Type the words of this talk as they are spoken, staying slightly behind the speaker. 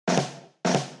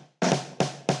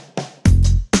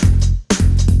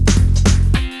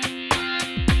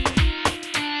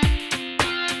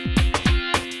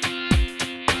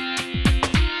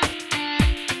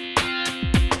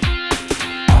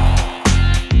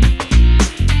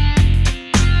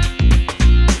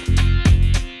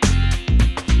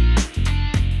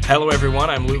Hello, everyone.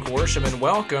 I'm Luke Worsham, and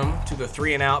welcome to the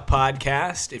Three and Out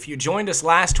podcast. If you joined us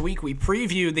last week, we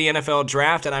previewed the NFL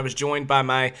draft, and I was joined by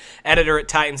my editor at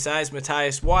Titan Size,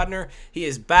 Matthias Wadner. He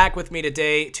is back with me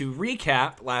today to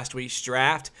recap last week's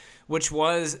draft, which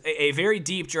was a very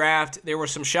deep draft. There were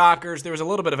some shockers. There was a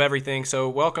little bit of everything. So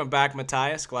welcome back,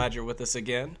 Matthias. Glad you're with us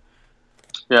again.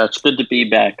 Yeah, it's good to be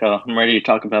back. I'm ready to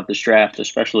talk about this draft,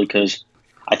 especially because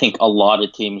I think a lot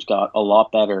of teams got a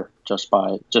lot better just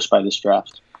by this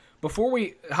draft. Before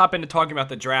we hop into talking about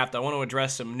the draft, I want to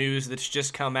address some news that's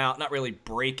just come out. Not really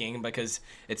breaking because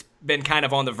it's been kind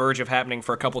of on the verge of happening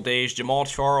for a couple days. Jamaal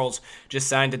Charles just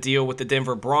signed a deal with the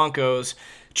Denver Broncos.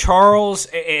 Charles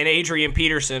and Adrian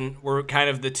Peterson were kind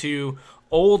of the two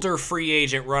older free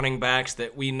agent running backs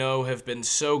that we know have been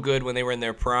so good when they were in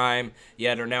their prime,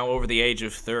 yet are now over the age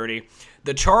of 30.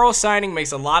 The Charles signing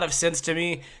makes a lot of sense to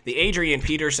me. The Adrian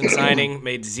Peterson signing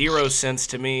made zero sense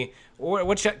to me.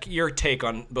 What's your take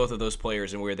on both of those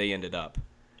players and where they ended up?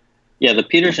 Yeah, the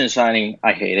Peterson signing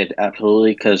I hated,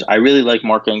 absolutely, because I really like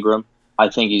Mark Ingram. I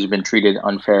think he's been treated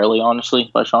unfairly,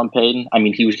 honestly, by Sean Payton. I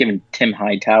mean, he was giving Tim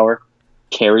Hightower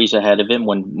carries ahead of him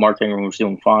when Mark Ingram was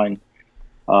doing fine.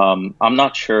 I'm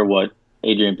not sure what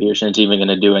Adrian Peterson is even going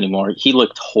to do anymore. He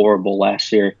looked horrible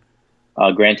last year.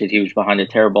 Granted, he was behind a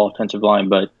terrible offensive line,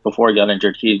 but before he got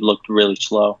injured, he looked really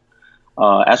slow.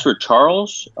 As for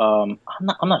Charles, I'm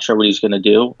not sure what he's going to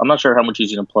do. I'm not sure how much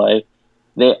he's going to play.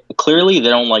 They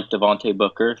don't like Devontae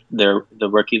Booker. They're the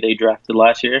rookie they drafted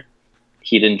last year.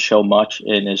 He didn't show much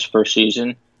in his first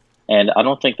season, and I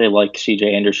don't think they like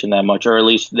C.J. Anderson that much, or at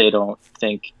least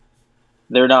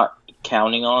they're not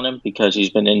counting on him because he's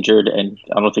been injured, and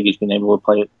I don't think he's been able to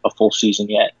play a full season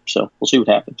yet. So we'll see what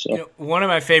happens. So. One of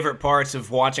my favorite parts of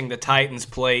watching the Titans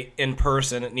play in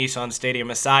person at Nissan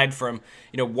Stadium, aside from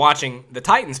watching the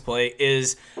Titans play,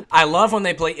 is I love when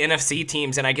they play NFC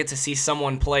teams and I get to see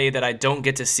someone play that I don't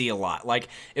get to see a lot. Like,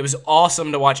 it was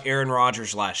awesome to watch Aaron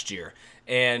Rodgers last year.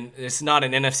 And it's not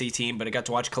an NFC team, but I got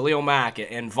to watch Khalil Mack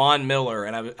and Von Miller,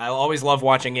 and I always love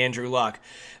watching Andrew Luck.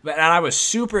 And I was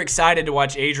super excited to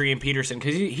watch Adrian Peterson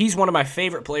because he's one of my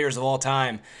favorite players of all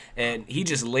time, and he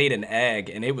just laid an egg,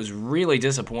 and it was really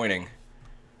disappointing.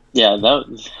 Yeah,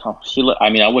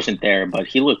 I wasn't there, but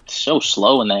he looked so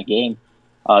slow in that game.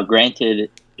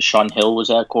 Granted, Sean Hill was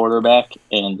at quarterback,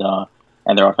 and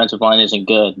their offensive line isn't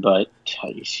good, but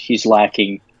he's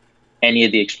lacking any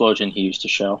of the explosion he used to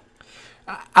show.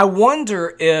 I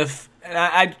wonder if, and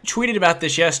I tweeted about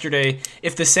this yesterday,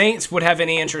 if the Saints would have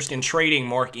any interest in trading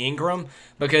Mark Ingram,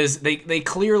 because they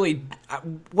clearly,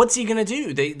 what's he going to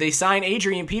do? They sign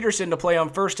Adrian Peterson to play on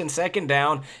first and second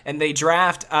down, and they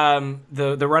draft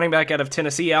the running back out of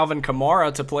Tennessee, Alvin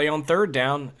Kamara, to play on third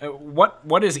down.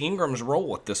 What is Ingram's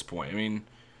role at this point? I mean,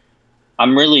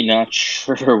 I'm really not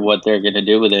sure what they're going to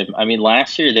do with him. I mean,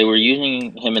 last year they were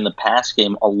using him in the pass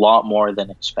game a lot more than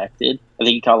expected. I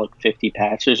think he caught like 50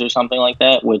 passes or something like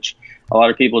that, which a lot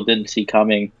of people didn't see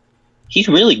coming. He's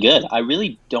really good. I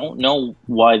really don't know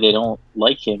why they don't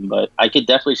like him, but I could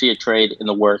definitely see a trade in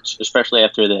the works, especially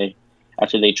after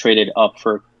they traded up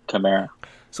for Kamara.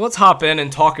 So let's hop in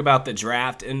and talk about the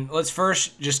draft, and let's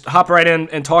first just hop right in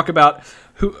and talk about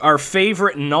who our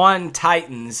favorite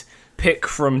non-Titans pick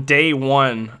from day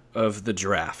one of the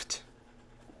draft.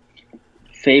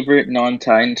 Favorite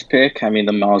non-Titans pick? I mean,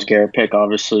 the Myles Garrett pick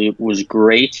obviously was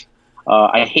great.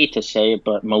 I hate to say it,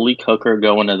 but Malik Hooker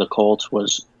going to the Colts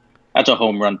that's a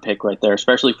home run pick right there,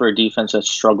 especially for a defense that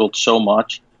struggled so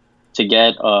much. To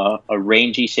get a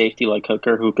rangy safety like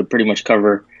Hooker who could pretty much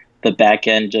cover the back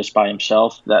end just by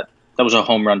himself, that was a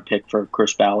home run pick for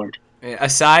Chris Ballard.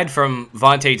 Aside from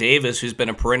Vontae Davis, who's been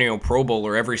a perennial Pro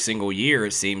Bowler every single year,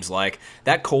 it seems like,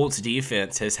 that Colts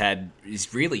defense has had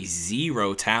really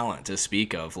zero talent to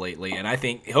speak of lately. And I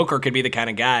think Hooker could be the kind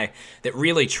of guy that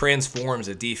really transforms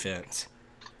a defense.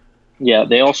 Yeah,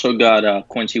 they also got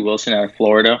Quincy Wilson out of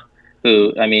Florida,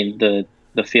 who, I mean, the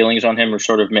feelings on him were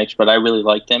sort of mixed, but I really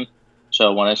liked him.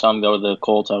 So when I saw him go to the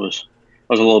Colts, I was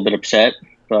a little bit upset.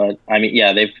 But, I mean,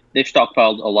 yeah, they've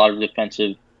stockpiled a lot of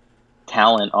defensive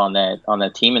talent on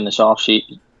that team in this off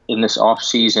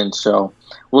season, so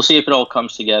we'll see if it all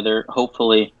comes together.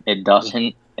 Hopefully it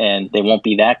doesn't, and they won't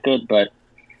be that good, but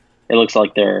it looks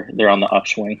like they're on the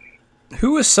upswing.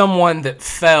 Who is someone that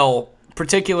fell,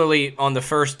 particularly on the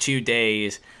first 2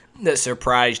 days, that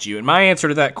surprised you? And my answer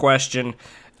to that question,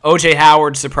 O.J.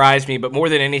 Howard surprised me, but more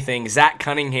than anything, Zach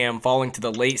Cunningham falling to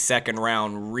the late second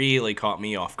round really caught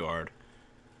me off guard.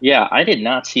 Yeah, I did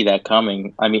not see that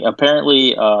coming. I mean,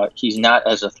 apparently he's not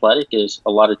as athletic as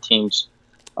a lot of teams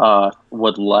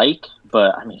would like,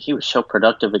 but I mean, he was so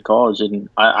productive at college, and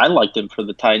I liked him for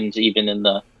the Titans even in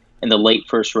the in the late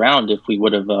first round if we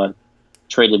would have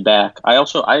traded back. I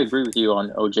agree with you on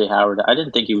OJ Howard. I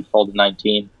didn't think he would fall to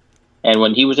 19, and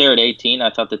when he was there at 18, I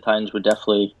thought the Titans would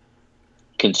definitely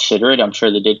consider it. I'm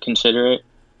sure they did consider it,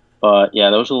 but yeah,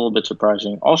 that was a little bit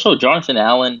surprising. Also, Jonathan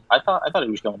Allen, I thought he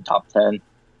was going top 10.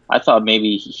 I thought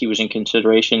maybe he was in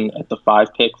consideration at the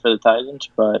 5 pick for the Titans,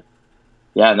 but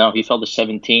yeah, no, he fell to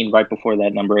 17 right before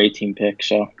that number 18 pick,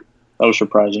 so that was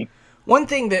surprising. One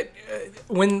thing that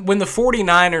when the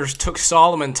 49ers took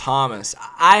Solomon Thomas,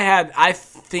 I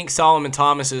think Solomon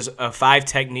Thomas is a 5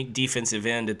 technique defensive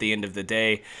end at the end of the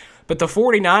day. But the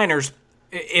 49ers,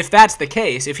 if that's the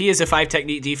case, if he is a 5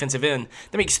 technique defensive end,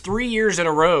 that makes 3 years in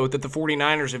a row that the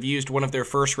 49ers have used one of their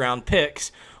first round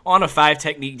picks on a 5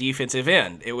 technique defensive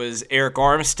end. It was Eric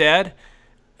Armstead,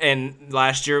 and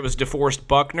last year it was DeForest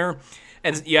Buckner.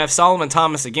 And you have Solomon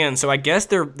Thomas again, so I guess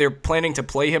they're planning to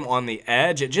play him on the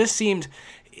edge. It just seemed,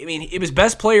 I mean, it was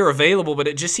best player available, but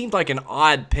it just seemed like an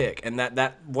odd pick, and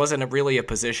that wasn't really a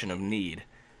position of need.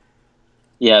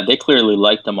 Yeah, they clearly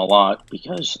liked him a lot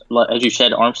because, as you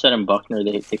said, Armstead and Buckner,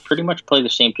 they pretty much play the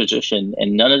same position,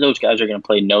 and none of those guys are going to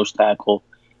play nose tackle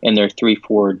in their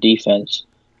 3-4 defense.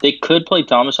 They could play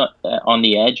Thomas on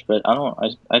the edge, but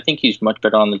I think he's much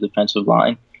better on the defensive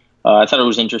line. I thought it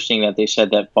was interesting that they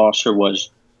said that Foster was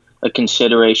a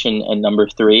consideration at number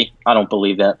 3. I don't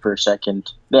believe that for a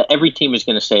second. Every team is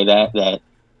going to say that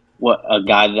what a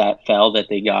guy that fell that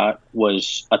they got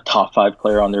was a top 5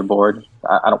 player on their board.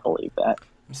 I don't believe that.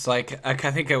 It's like, I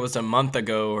think it was a month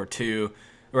ago or two,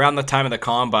 around the time of the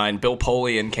Combine, Bill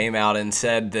Polian came out and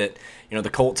said that, you know,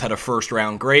 the Colts had a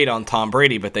first-round grade on Tom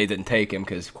Brady, but they didn't take him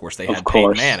because, of course, they had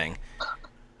Peyton Manning.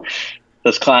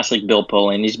 That's classic Bill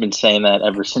Polian. He's been saying that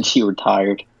ever since he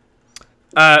retired.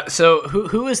 So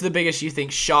who is the biggest, you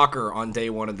think, shocker on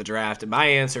day one of the draft? And my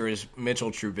answer is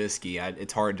Mitchell Trubisky.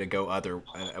 It's hard to go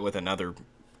with another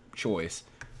choice.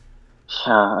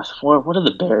 What are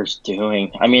the Bears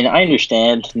doing? I mean, I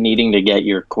understand needing to get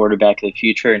your quarterback of the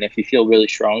future, and if you feel really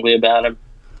strongly about him,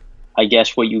 I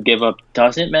guess what you give up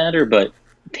doesn't matter, but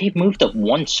they've moved up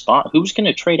one spot. Who's going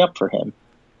to trade up for him?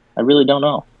 I really don't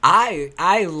know.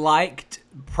 I liked,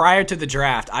 prior to the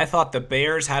draft, I thought the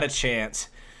Bears had a chance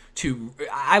to,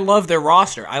 I love their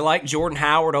roster. I like Jordan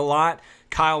Howard a lot.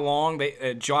 Kyle Long,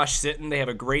 Josh Sitton, they have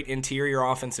a great interior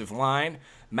offensive line.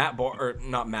 Mike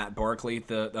Glennon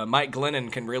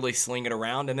can really sling it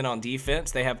around. And then on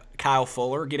defense, they have Kyle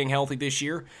Fuller getting healthy this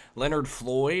year, Leonard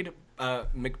Floyd, Pernell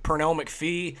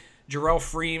McPhee, Jarrell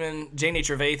Freeman, J.N.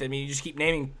 Trevathan. I mean, you just keep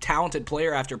naming talented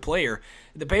player after player.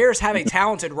 The Bears have a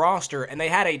talented roster, and they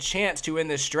had a chance to, in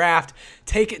this draft,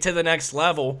 take it to the next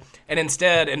level. And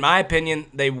instead, in my opinion,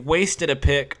 they wasted a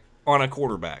pick on a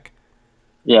quarterback.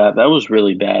 Yeah, that was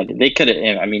really bad. They could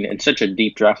have, I mean, in such a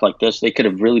deep draft like this, they could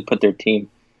have really put their team,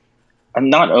 I'm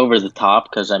not over the top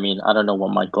because, I mean, I don't know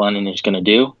what Mike Glennon is going to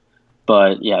do.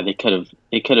 But, yeah, it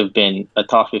could have been a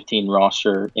top 15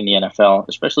 roster in the NFL,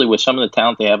 especially with some of the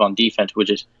talent they have on defense, which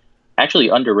is actually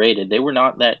underrated. They were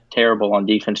not that terrible on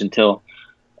defense until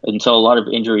a lot of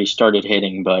injuries started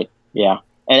hitting. But, yeah.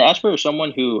 And as for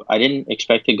someone who I didn't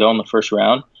expect to go in the first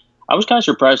round, I was kind of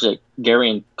surprised that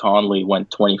Gary Conley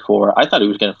went 24. I thought he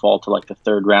was going to fall to, like, the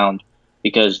 3rd round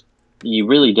because you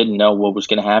really didn't know what was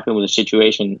going to happen with the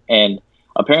situation. And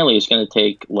apparently it's going to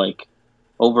take, like,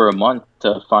 over a month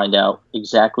to find out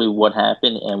exactly what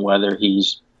happened and whether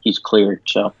he's cleared.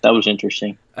 So that was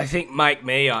interesting. I think Mike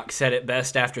Mayock said it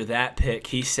best after that pick.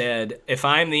 He said, if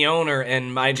I'm the owner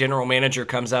and my general manager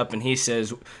comes up and he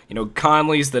says, you know,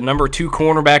 Conley's the number 2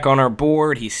 cornerback on our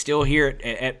board, he's still here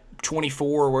at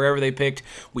 24 or wherever they picked,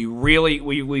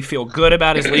 we feel good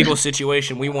about his legal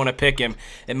situation, we want to pick him.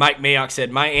 And Mike Mayock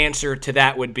said, my answer to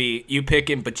that would be, you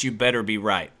pick him, but you better be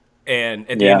right. And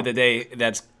at the end of the day,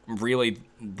 that's really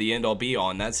the end all be all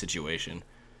in that situation.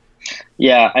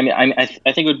 Yeah, I mean, I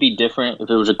think it would be different if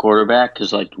it was a quarterback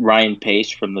because, like, Ryan Pace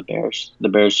from the Bears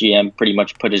GM pretty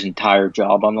much put his entire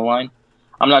job on the line.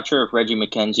 I'm not sure if Reggie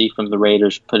McKenzie from the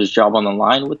Raiders put his job on the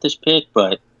line with this pick,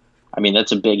 but I mean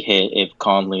that's a big hit if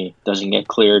Conley doesn't get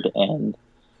cleared and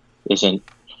isn't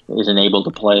able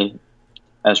to play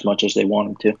as much as they want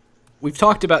him to. We've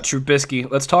talked about Trubisky.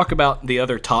 Let's talk about the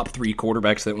other top 3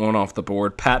 quarterbacks that went off the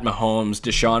board: Pat Mahomes,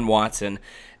 Deshaun Watson,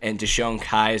 and DeShone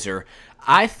Kizer.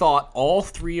 I thought all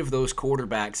 3 of those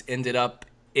quarterbacks ended up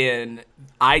in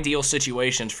ideal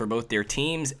situations for both their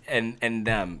teams and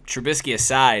them. Trubisky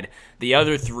aside, the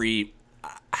other 3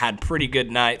 had pretty good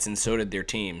nights, and so did their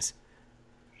teams.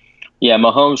 Yeah,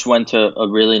 Mahomes went to a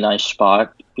really nice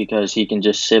spot because he can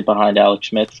just sit behind Alex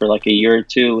Smith for like a year or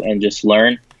two and just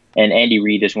learn. And Andy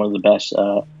Reid is one of the best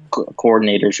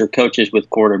coordinators or coaches with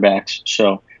quarterbacks.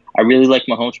 So I really like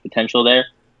Mahomes' potential there.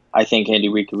 I think Andy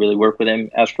Reid could really work with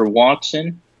him. As for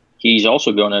Watson, he's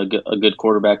also going to a good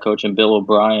quarterback coach, and Bill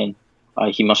O'Brien.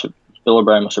 Bill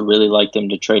O'Brien must have really liked him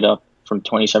to trade up from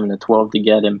 27 to 12 to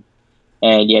get him.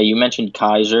 And yeah, you mentioned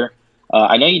Kizer.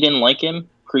 I know you didn't like him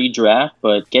pre-draft,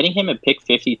 but getting him at pick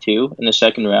 52 in the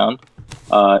second round,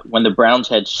 when the Browns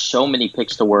had so many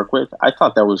picks to work with, I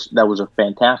thought that was a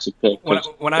fantastic pick.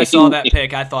 When I saw that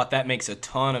pick, I thought that makes a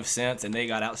ton of sense, and they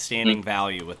got outstanding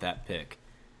value with that pick.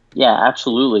 Yeah,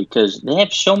 absolutely, because they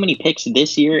have so many picks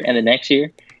this year and the next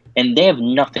year, and they have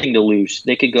nothing to lose.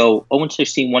 They could go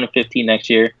 0-16, 1-15 next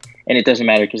year, and it doesn't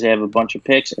matter because they have a bunch of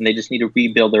picks, and they just need to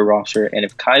rebuild their roster. And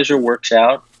if Kizer works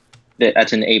out,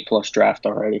 that's an A-plus draft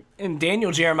already. And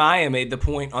Daniel Jeremiah made the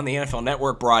point on the NFL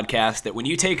Network broadcast that when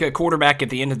you take a quarterback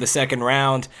at the end of the second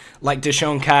round, like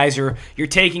DeShone Kizer, you're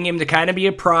taking him to kind of be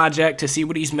a project to see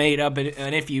what he's made of.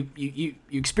 And if you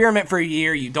experiment for a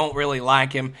year, you don't really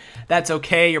like him, that's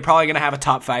okay. You're probably going to have a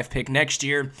top 5 pick next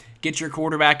year. Get your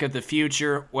quarterback of the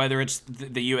future, whether it's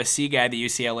the USC guy, the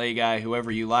UCLA guy, whoever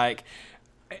you like.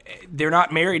 They're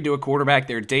not married to a quarterback.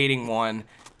 They're dating one.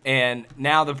 And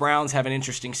now the Browns have an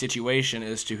interesting situation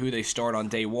as to who they start on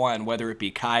day one, whether it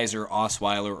be Kizer,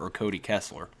 Osweiler, or Cody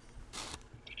Kessler.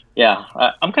 Yeah,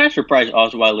 I'm kind of surprised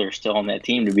Osweiler is still on that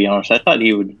team. To be honest, I thought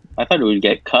he would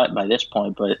get cut by this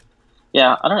point. But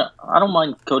yeah, I don't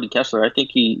mind Cody Kessler. I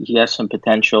think he has some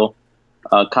potential.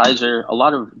 Kizer, a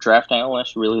lot of draft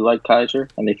analysts really like Kizer,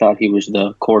 and they thought he was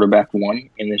the quarterback one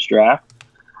in this draft.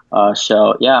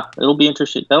 So yeah, it'll be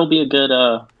interesting. That'll be a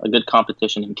good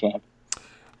competition in camp.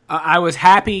 I was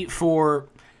happy for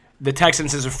the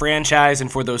Texans as a franchise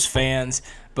and for those fans,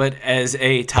 but as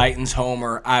a Titans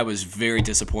homer, I was very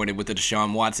disappointed with the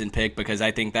Deshaun Watson pick because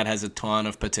I think that has a ton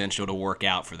of potential to work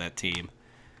out for that team.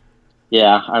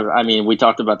 Yeah, I mean, we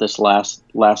talked about this last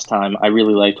time. I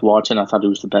really liked Watson. I thought he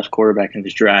was the best quarterback in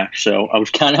this draft, so I was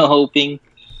kind of hoping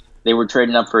they were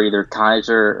trading up for either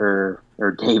Kizer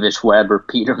or Davis Webb or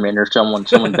Peterman or someone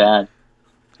bad.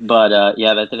 But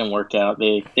yeah, that didn't work out.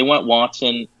 They went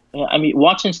Watson. I mean,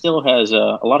 Watson still has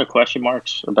a lot of question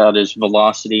marks about his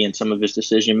velocity and some of his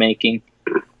decision making.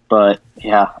 But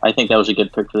yeah, I think that was a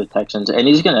good pick for the Texans, and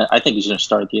I think he's gonna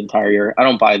start the entire year. I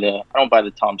don't buy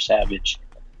the Tom Savage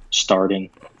starting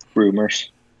rumors.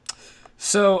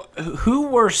 So, who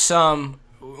were some?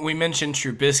 We mentioned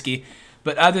Trubisky,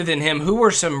 but other than him, who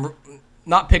were some?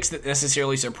 Not picks that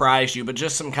necessarily surprised you, but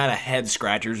just some kind of head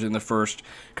scratchers in the first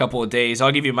couple of days.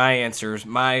 I'll give you my answers.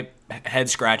 My head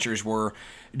scratchers were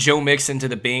Joe Mixon to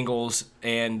the Bengals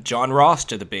and John Ross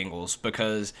to the Bengals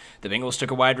because the Bengals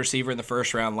took a wide receiver in the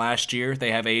first round last year.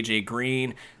 They have A.J.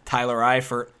 Green, Tyler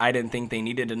Eifert. I didn't think they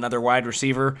needed another wide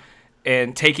receiver.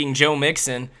 And taking Joe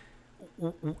Mixon,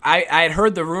 I had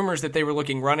heard the rumors that they were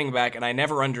looking running back, and I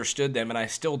never understood them, and I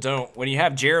still don't. When you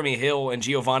have Jeremy Hill and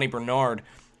Giovanni Bernard,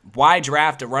 why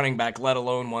draft a running back, let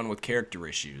alone one with character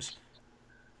issues?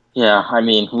 Yeah, I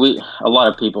mean, a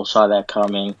lot of people saw that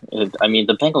coming. I mean,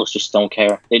 the Bengals just don't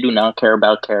care. They do not care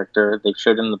about character. They've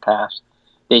showed in the past.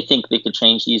 They think they could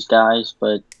change these guys,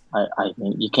 but I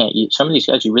mean, you can't. Some of these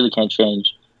guys you really can't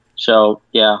change. So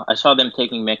yeah, I saw them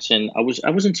taking Mixon. I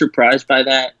wasn't surprised by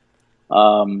that.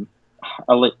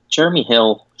 Jeremy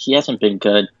Hill, he hasn't been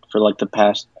good for like the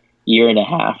past year and a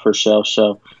half or so.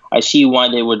 So I see why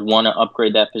they would want to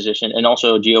upgrade that position. And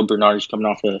also, Gio Bernard is coming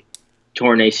off a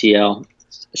torn ACL.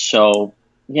 So,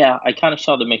 yeah, I kind of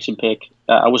saw the Mixon pick.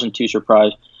 I wasn't too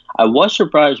surprised. I was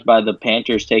surprised by the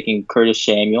Panthers taking Curtis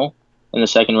Samuel in the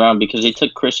second round because they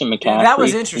took Christian McCaffrey. Yeah, that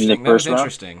was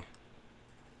interesting.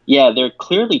 Yeah, they're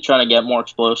clearly trying to get more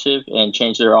explosive and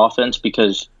change their offense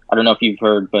because, I don't know if you've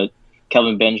heard, but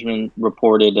Kelvin Benjamin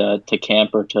reported to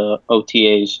camp or to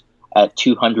OTAs at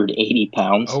 280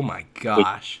 pounds. Oh, my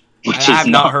gosh. I have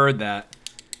not heard that.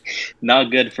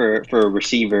 Not good for a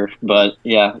receiver, but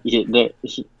yeah,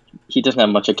 he doesn't have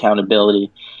much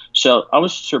accountability. So I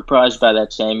was surprised by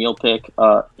that Samuel pick.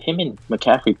 Him and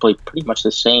McCaffrey play pretty much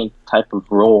the same type of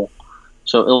role.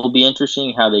 So it'll be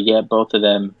interesting how they get both of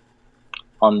them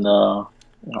on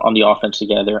the offense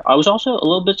together. I was also a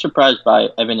little bit surprised by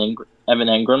Evan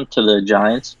Engram to the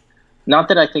Giants. Not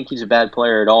that I think he's a bad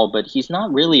player at all, but he's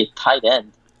not really a tight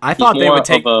end. I thought they would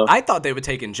take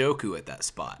Njoku at that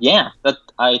spot. Yeah,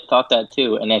 I thought that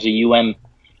too. And as a UM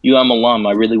alum,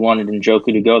 I really wanted Njoku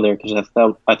to go there because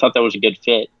I thought that was a good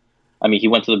fit. I mean, he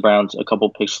went to the Browns a couple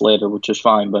picks later, which is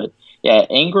fine. But yeah,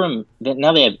 Engram.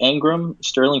 Now they have Engram,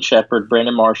 Sterling Shepard,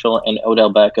 Brandon Marshall, and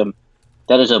Odell Beckham.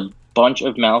 That is a bunch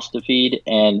of mouths to feed,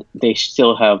 and they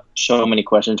still have so many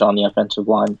questions on the offensive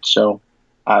line. So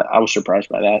I was surprised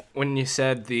by that. When you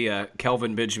said the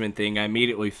Kelvin Benjamin thing, I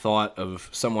immediately thought of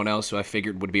someone else who I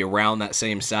figured would be around that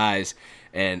same size,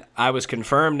 and I was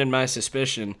confirmed in my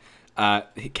suspicion.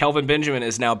 Kelvin Benjamin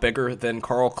is now bigger than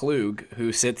Carl Klug,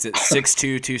 who sits at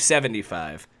 6'2",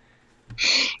 275.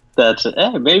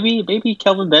 Maybe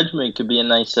Kelvin Benjamin could be a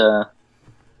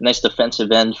nice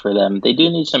defensive end for them. They do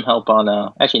need some help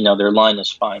on. Actually, no, their line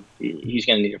is fine. He's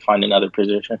going to need to find another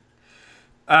position.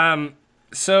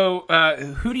 So,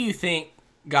 who do you think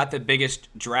got the biggest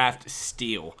draft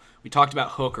steal? We talked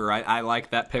about Hooker. I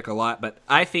like that pick a lot, but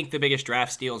I think the biggest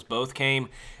draft steals both came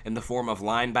in the form of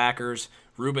linebackers.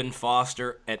 Reuben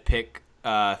Foster at pick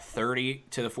 30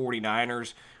 to the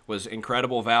 49ers was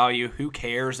incredible value. Who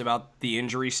cares about the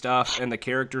injury stuff and the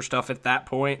character stuff at that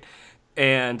point?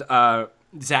 And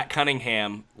Zach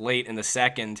Cunningham late in the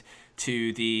second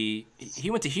he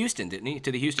went to Houston, didn't he?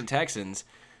 To the Houston Texans.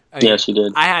 Yes, he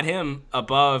did. I had him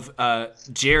above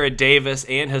Jared Davis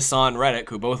and Hassan Reddick,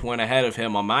 who both went ahead of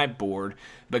him on my board,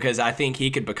 because I think he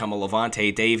could become a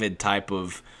Levante David type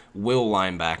of will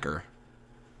linebacker.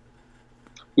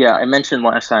 Yeah, I mentioned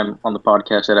last time on the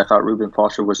podcast that I thought Reuben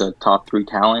Foster was a top 3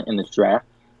 talent in this draft,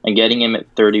 and getting him at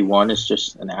 31 is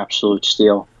just an absolute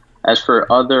steal. As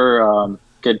for other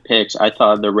good picks, I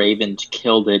thought the Ravens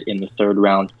killed it in the 3rd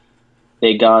round.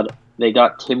 They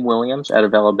got Tim Williams out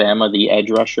of Alabama, the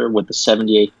edge rusher, with the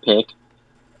 78th pick.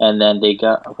 And then they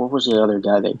got, what was the other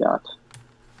guy they got?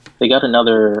 They got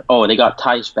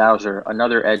Tyus Bowser,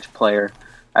 another edge player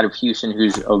out of Houston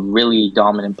who's a really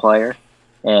dominant player.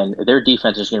 And their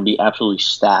defense is going to be absolutely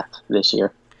stacked this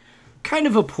year. Kind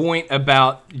of a point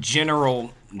about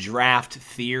general draft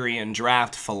theory and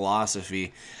draft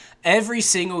philosophy. Every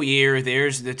single year,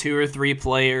 there's the 2 or 3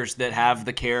 players that have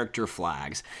the character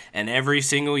flags. And every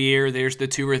single year, there's the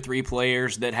 2 or 3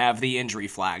 players that have the injury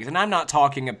flags. And I'm not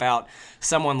talking about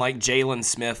someone like Jalen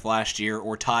Smith last year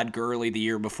or Todd Gurley the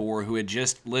year before, who had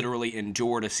just literally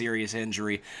endured a serious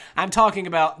injury. I'm talking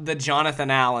about the Jonathan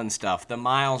Allen stuff, the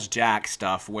Miles Jack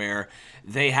stuff, where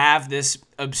they have this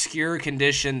obscure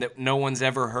condition that no one's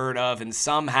ever heard of, and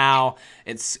somehow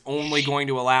it's only going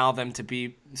to allow them to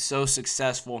be so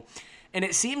successful. And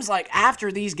it seems like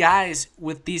after these guys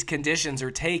with these conditions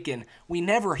are taken, we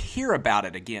never hear about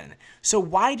it again. So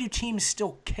why do teams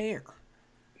still care?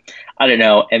 I don't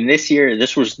know. And this year,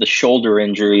 this was the shoulder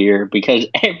injury year, because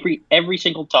every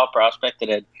single top prospect that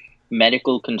had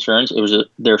medical concerns, it was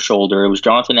their shoulder. It was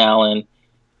Jonathan Allen.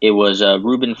 It was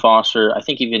Reuben Foster. I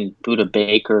think even Budda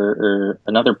Baker or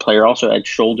another player also had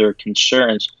shoulder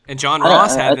concerns. And John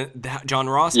Ross had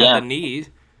the knee.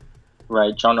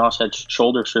 Right, John Ross had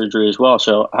shoulder surgery as well.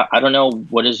 So I don't know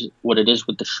what it is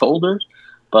with the shoulders,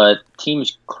 but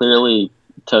teams clearly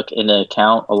took into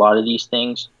account a lot of these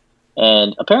things.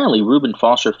 And apparently Reuben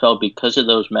Foster fell because of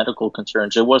those medical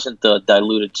concerns. It wasn't the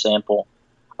diluted sample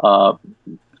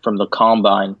from the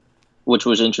combine, which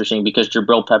was interesting because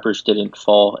Jabril Peppers didn't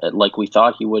fall like we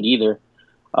thought he would either.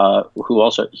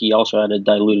 He also had a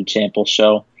diluted sample.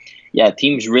 So, yeah,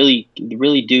 teams really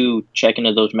do check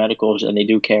into those medicals, and they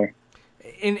do care.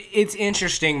 And it's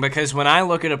interesting because when I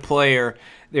look at a player,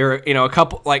 there are a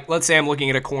couple, like let's say I'm looking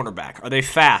at a cornerback. Are they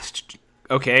fast?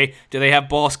 Okay. Do they have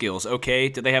ball skills? Okay.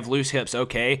 Do they have loose hips?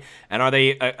 Okay. And are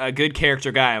they a good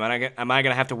character guy? Am I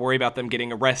going to have to worry about them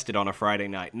getting arrested on a Friday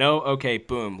night? No? Okay,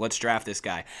 boom. Let's draft this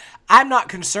guy. I'm not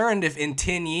concerned if in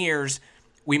 10 years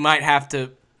we might have to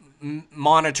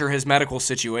monitor his medical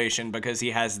situation because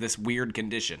he has this weird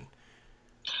condition.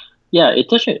 Yeah, it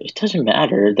doesn't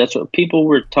matter. That's what people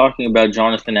were talking about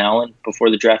Jonathan Allen before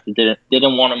the draft. They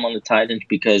didn't want him on the Titans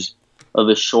because of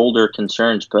his shoulder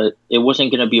concerns, but it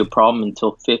wasn't going to be a problem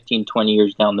until 15, 20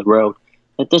 years down the road.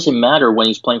 It doesn't matter when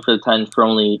he's playing for the Titans for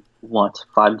only,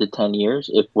 5 to 10 years,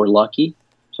 if we're lucky.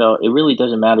 So it really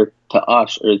doesn't matter to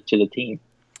us or to the team.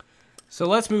 So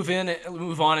let's move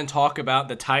on and talk about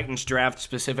the Titans draft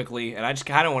specifically, and I just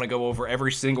kind of want to go over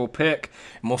every single pick,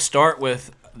 and we'll start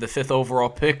with the 5th overall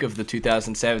pick of the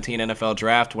 2017 NFL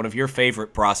Draft, one of your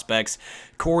favorite prospects,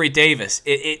 Corey Davis.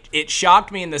 It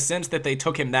shocked me in the sense that they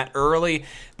took him that early,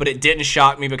 but it didn't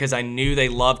shock me because I knew they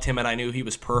loved him and I knew he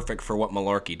was perfect for what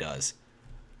Mularkey does.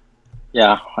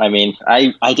 Yeah, I mean,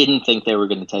 I didn't think they were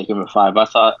going to take him at 5. I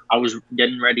thought I was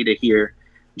getting ready to hear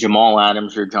Jamal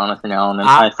Adams or Jonathan Allen. And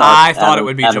I thought it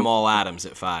would be Jamal Adams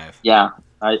at 5. Yeah,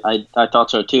 I thought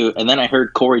so too. And then I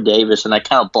heard Corey Davis, and I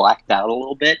kind of blacked out a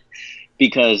little bit,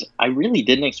 because I really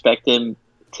didn't expect him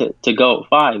to go at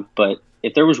 5. But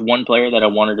if there was one player that I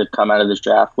wanted to come out of this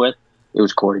draft with, it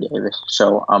was Corey Davis.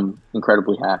 So I'm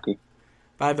incredibly happy.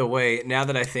 By the way, now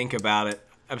that I think about it,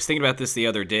 I was thinking about this the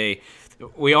other day.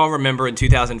 We all remember in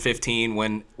 2015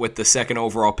 when, with the second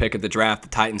overall pick of the draft, the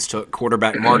Titans took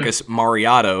quarterback Marcus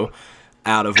Mariota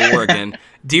out of Oregon.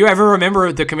 Do you ever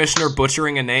remember the commissioner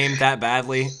butchering a name that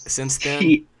badly since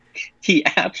then? He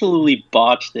absolutely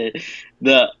botched it.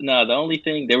 The only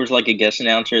thing, there was like a guest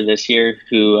announcer this year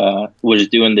who was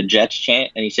doing the Jets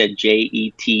chant, and he said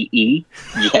Jete,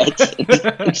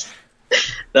 Jets.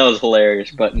 That was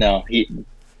hilarious. But no,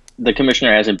 the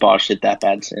commissioner hasn't botched it that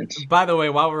bad since. By the way,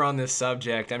 while we're on this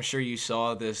subject, I'm sure you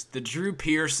saw this. The Drew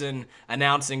Pearson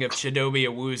announcing of Chidobe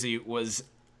Awuzie was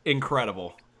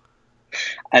incredible.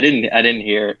 I didn't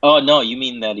hear. Oh no, you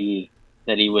mean that he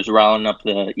was riling up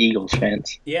the Eagles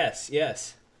fans? Yes.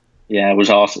 Yeah, it was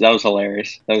awesome. That was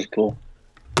hilarious. That was cool.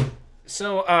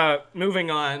 So,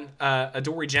 moving on,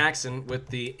 Adoree Jackson with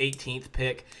the 18th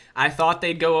pick. I thought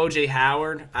they'd go O.J.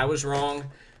 Howard. I was wrong,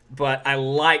 but I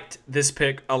liked this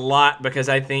pick a lot because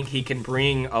I think he can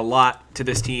bring a lot to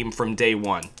this team from day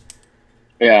one.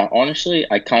 Yeah, honestly,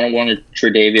 I kind of wanted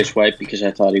Tre'Davious White because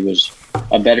I thought he was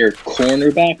a better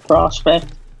cornerback prospect,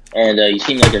 and he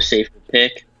seemed like a safer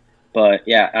pick. But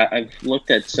yeah, I've looked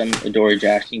at some Adoree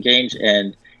Jackson games,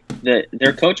 and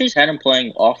their coaches had him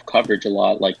playing off coverage a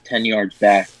lot, like 10 yards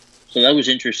back. So that was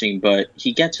interesting. But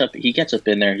he gets up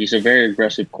in there. He's a very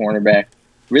aggressive cornerback,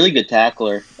 really good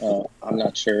tackler. I'm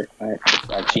not sure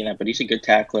I've seen that, but he's a good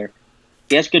tackler.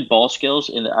 He has good ball skills.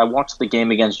 And I watched the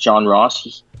game against John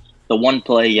Ross. The one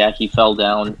play, he fell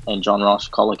down, and John Ross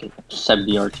called like a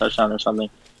 70-yard touchdown or something.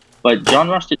 But John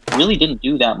Ross really didn't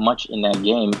do that much in that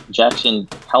game. Jackson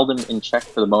held him in check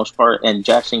for the most part, and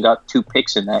Jackson got 2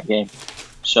 picks in that game.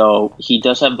 So he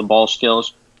does have the ball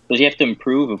skills. Does he have to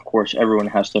improve? Of course, everyone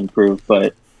has to improve.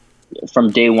 But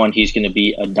from day one, he's going to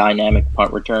be a dynamic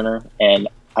punt returner. And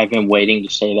I've been waiting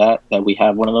to say that we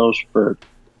have one of those for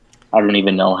I don't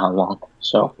even know how long.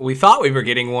 So we thought we were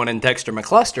getting one in Dexter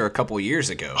McCluster a couple years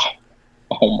ago.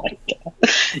 Oh my God!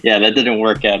 Yeah, that didn't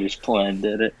work out as planned,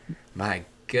 did it? My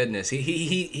goodness,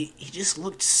 he just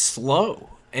looked slow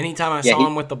anytime I saw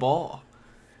him with the ball.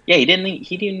 Yeah, he didn't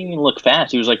even look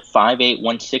fast. He was like 5'8",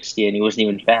 160, and he wasn't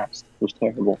even fast. It was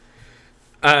terrible.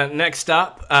 Next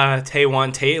up,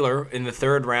 Taywan Taylor in the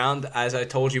 3rd round. As I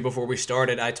told you before we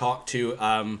started, I talked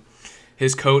to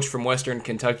his coach from Western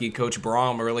Kentucky, Coach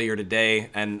Brom, earlier today,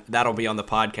 and that'll be on the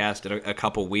podcast in a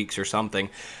couple weeks or something.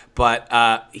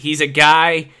 But he's a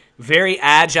guy, very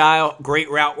agile, great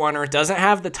route runner, doesn't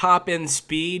have the top-end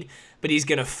speed, but he's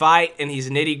going to fight, and he's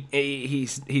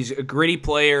a gritty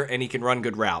player, and he can run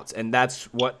good routes. And that's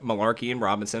what Malarkey and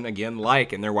Robinson, again,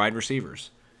 like in their wide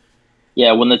receivers.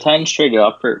 Yeah, when the Titans traded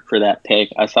up for that pick,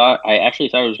 I actually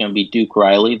thought it was going to be Duke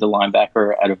Riley, the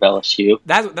linebacker out of LSU.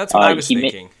 That's what I was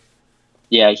thinking.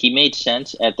 He made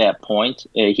sense at that point.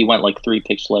 He went like 3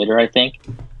 picks later, I think,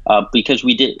 because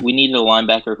we needed a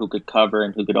linebacker who could cover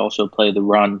and who could also play the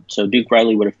run. So Duke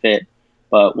Riley would have fit,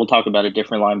 but we'll talk about a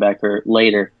different linebacker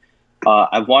later.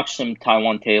 I've watched some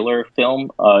Taywan Taylor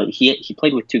film. He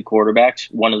played with 2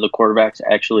 quarterbacks. One of the quarterbacks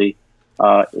actually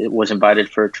was invited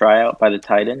for a tryout by the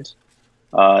Titans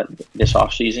this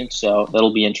offseason, so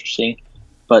that'll be interesting.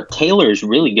 But Taylor is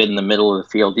really good in the middle of the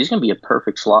field. He's going to be a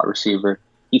perfect slot receiver.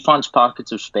 He finds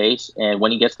pockets of space, and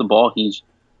when he gets the ball, he's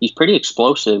pretty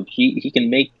explosive. He can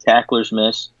make tacklers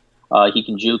miss. He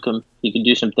can juke them. He can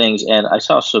do some things, and I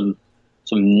saw some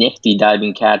nifty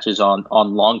diving catches on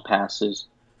long passes.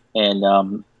 And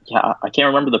I can't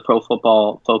remember the Pro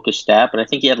Football Focus stat, but I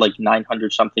think he had like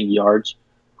 900 something yards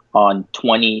on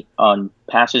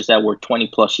passes that were 20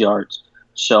 plus yards.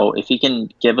 So if he can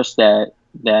give us that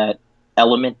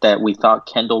element that we thought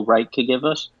Kendall Wright could give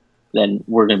us, then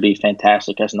we're going to be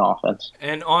fantastic as an offense.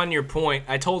 And on your point,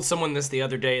 I told someone this the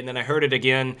other day, and then I heard it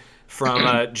again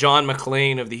from John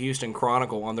McClain of the Houston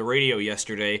Chronicle on the radio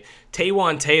yesterday.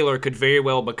 Taywan Taylor could very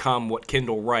well become what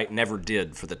Kendall Wright never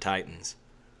did for the Titans.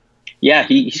 Yeah,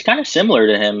 he's kind of similar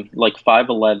to him, like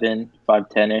 5'11",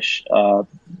 5'10"-ish,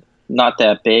 not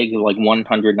that big, like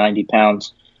 190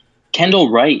 pounds.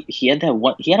 Kendall Wright, he had a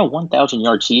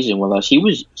 1,000-yard season with us. He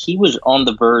was on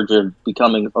the verge of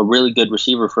becoming a really good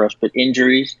receiver for us, but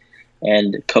injuries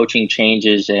and coaching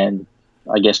changes and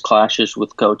I guess clashes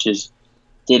with coaches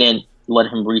didn't let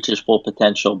him reach his full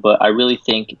potential. But I really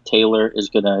think Taylor is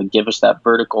going to give us that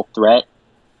vertical threat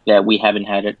that we haven't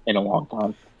had it in a long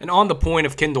time. And on the point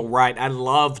of Kendall Wright, I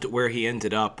loved where he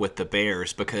ended up with the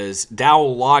Bears because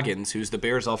Dowell Loggins, who's the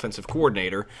Bears offensive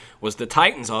coordinator, was the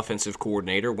Titans offensive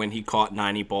coordinator when he caught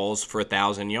 90 balls for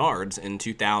 1,000 yards in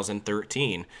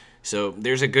 2013. So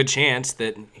there's a good chance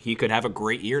that he could have a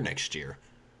great year next year.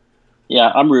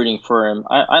 Yeah, I'm rooting for him.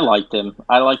 I liked him.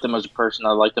 I liked him as a person.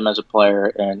 I liked him as a player,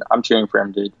 and I'm cheering for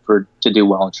him to do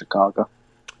well in Chicago.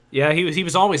 Yeah, he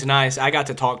was always nice. I got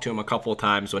to talk to him a couple of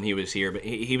times when he was here, but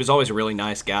he was always a really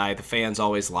nice guy. The fans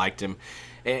always liked him.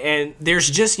 And there's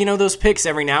just, those picks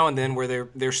every now and then where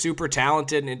they're super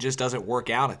talented and it just doesn't work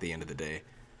out at the end of the day.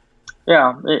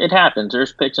 Yeah, it happens.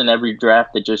 There's picks in every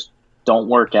draft that just don't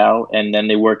work out, and then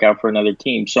they work out for another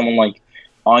team. Someone like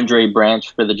Andre Branch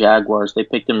for the Jaguars, they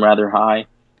picked him rather high.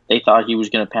 They thought he was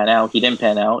going to pan out. He didn't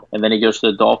pan out, and then he goes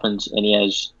to the Dolphins, and he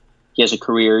has a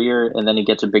career year, and then he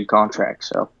gets a big contract.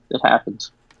 So it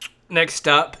happens. Next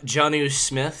up, Jonnu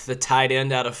Smith, the tight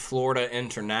end out of Florida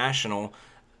International.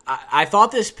 I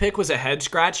thought this pick was a head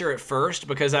scratcher at first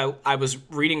because I was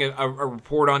reading a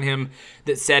report on him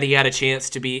that said he had a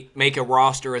chance to make a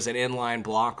roster as an inline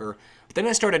blocker. But then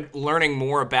I started learning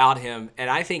more about him, and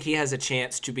I think he has a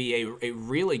chance to be a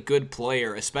really good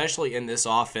player, especially in this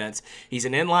offense. He's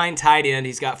an inline tight end.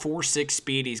 He's got 4.6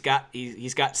 speed.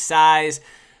 He's got size,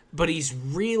 but he's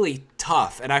really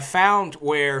tough. And I found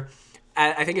where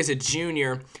I think as a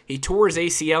junior he tore his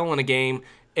ACL in a game.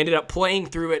 Ended up playing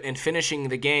through it and finishing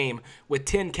the game with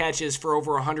 10 catches for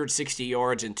over 160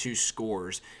 yards and 2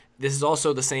 scores. This is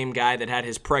also the same guy that had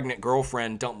his pregnant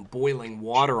girlfriend dump boiling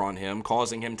water on him,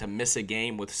 causing him to miss a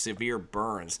game with severe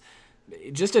burns.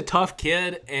 Just a tough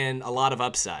kid and a lot of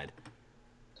upside.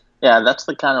 Yeah, that's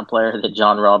the kind of player that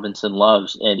John Robinson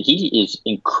loves, and he is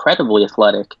incredibly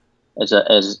athletic as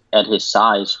at his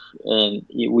size. And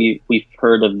we've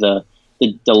heard of the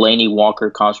Delaney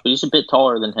Walker comps, but he's a bit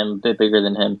taller than him, a bit bigger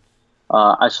than him.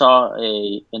 I saw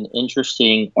an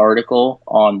interesting article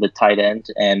on the tight end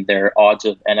and their odds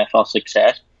of NFL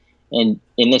success. And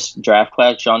in this draft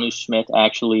class, Jonnu Smith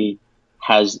actually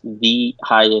has the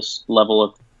highest level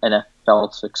of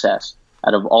NFL success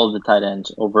out of all of the tight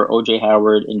ends over OJ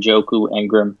Howard, Njoku,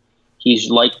 Ingram. He's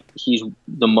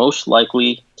the most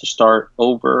likely to start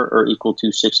over or equal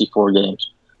to 64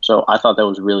 games. So I thought that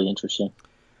was really interesting.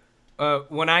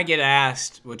 When I get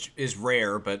asked, which is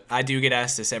rare, but I do get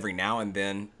asked this every now and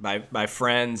then by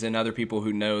friends and other people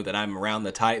who know that I'm around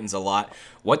the Titans a lot,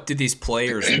 what do these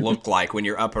players look like when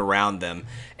you're up around them?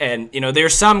 And,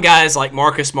 there's some guys like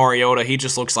Marcus Mariota, he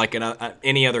just looks like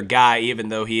any other guy, even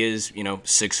though he is,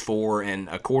 6'4" and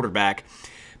a quarterback.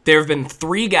 There have been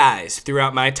 3 guys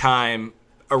throughout my time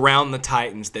around the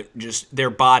Titans that just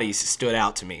their bodies stood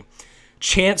out to me.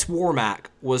 Chance Warmack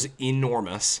was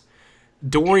enormous.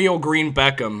 Dorial Green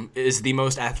Beckham is the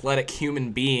most athletic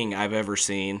human being I've ever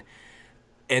seen.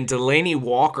 And Delaney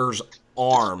Walker's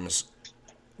arms,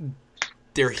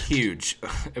 they're huge.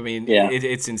 I mean, yeah.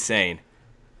 It's insane.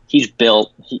 He's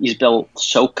built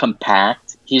so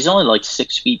compact. He's only like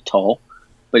 6 feet tall,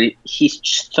 but he's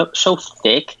so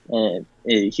thick. And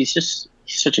he's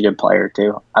such a good player,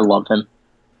 too. I love him.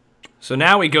 So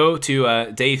now we go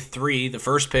to day 3, the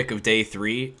first pick of day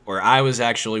 3, where I was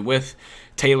actually with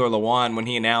Taylor Lewan when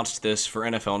he announced this for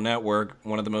NFL Network,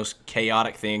 one of the most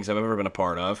chaotic things I've ever been a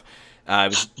part of. It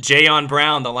was Jayon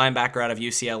Brown, the linebacker out of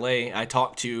UCLA. I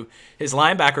talked to his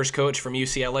linebackers coach from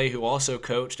UCLA who also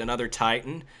coached another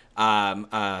Titan.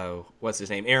 What's his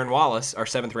name? Aaron Wallace, our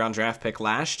 7th-round draft pick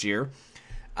last year.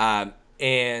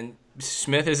 And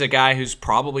Smith is a guy who's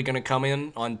probably going to come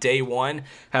in on day 1,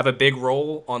 have a big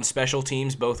role on special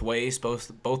teams both ways,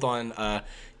 both on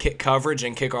kick coverage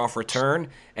and kickoff return,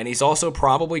 and he's also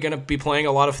probably going to be playing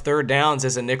a lot of third downs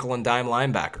as a nickel and dime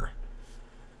linebacker.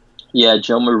 Yeah,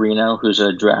 Joe Marino, who's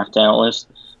a draft analyst,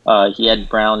 he had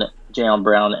Jayon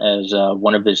Brown as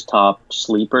one of his top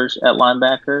sleepers at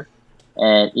linebacker.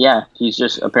 And yeah, he's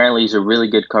a really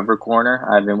good cover corner.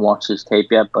 I haven't watched his tape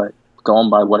yet, but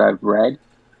going by what I've read,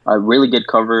 a really good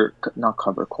cover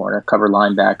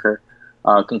linebacker.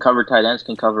 Can cover tight ends,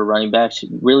 can cover running backs.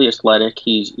 Really athletic.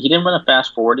 He didn't run a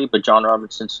fast 40, but John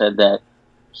Robinson said that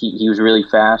he was really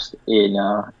fast in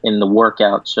the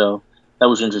workout. So that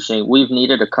was interesting. We've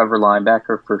needed a cover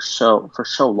linebacker for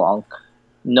so long.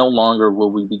 No longer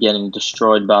will we be getting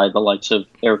destroyed by the likes of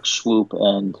Eric Swoop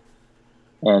and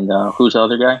who's the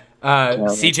other guy?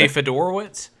 C.J.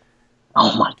 Fedorowicz.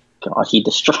 Oh my God, he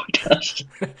destroyed us.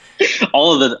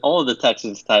 all of the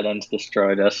Texans tight ends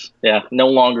destroyed us. Yeah, no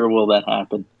longer will that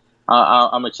happen.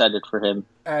 I'm excited for him.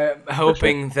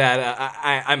 Hoping that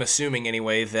I'm assuming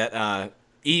anyway that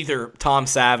either Tom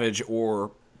Savage or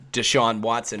Deshaun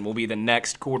Watson will be the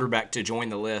next quarterback to join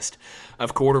the list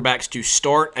of quarterbacks to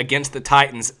start against the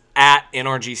Titans at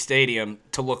NRG Stadium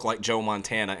to look like Joe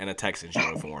Montana in a Texans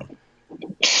uniform.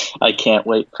 I can't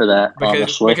wait for that,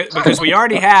 because we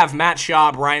already have Matt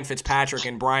Schaub, Ryan Fitzpatrick,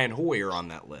 and Brian Hoyer on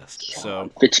that list. So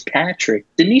Fitzpatrick,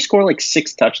 didn't he score like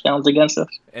 6 touchdowns against us?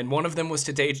 And one of them was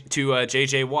to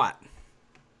J.J. Watt.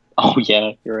 Oh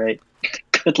yeah, you're right.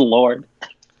 Good Lord.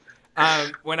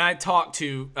 When I talked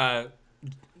to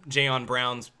Jayon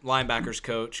Brown's linebackers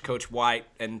coach, Coach White,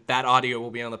 and that audio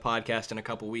will be on the podcast in a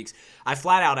couple weeks. I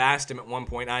flat out asked him at one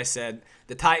point, I said,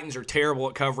 the Titans are terrible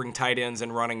at covering tight ends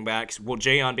and running backs. Will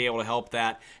Jayon be able to help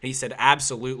that? And he said,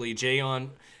 absolutely. Jayon,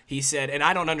 he said, and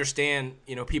I don't understand,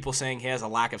 people saying he has a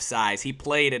lack of size. He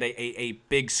played at a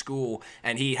big school,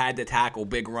 and he had to tackle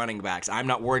big running backs. I'm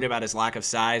not worried about his lack of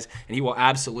size, and he will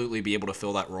absolutely be able to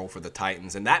fill that role for the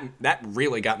Titans. And that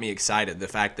really got me excited, the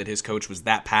fact that his coach was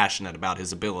that passionate about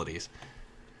his abilities.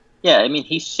 Yeah, I mean,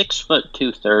 he's 6'2",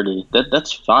 230.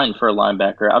 That's fine for a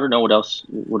linebacker. I don't know what else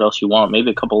you want. Maybe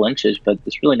a couple inches, but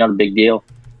it's really not a big deal.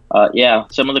 Yeah,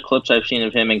 some of the clips I've seen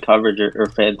of him in coverage are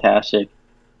fantastic.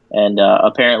 And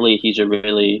apparently he's a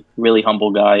really, really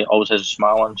humble guy. Always has a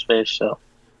smile on his face. So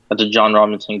that's a John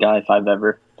Robinson guy if I've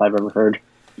ever heard.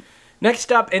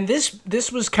 Next up, and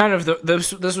this was kind of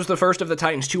this was the first of the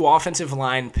Titans' 2 offensive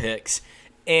line picks,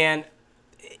 and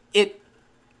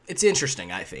it's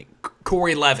interesting. I think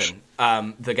Corey Levin,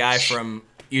 the guy from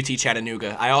UT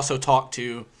Chattanooga. I also talked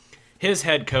to his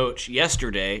head coach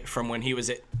yesterday from when he was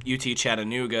at UT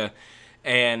Chattanooga,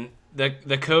 and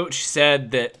the coach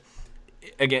said that.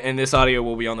 Again, and this audio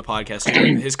will be on the podcast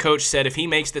too. His coach said if he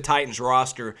makes the Titans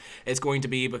roster, it's going to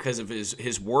be because of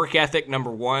his work ethic,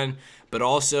 number one, but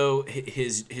also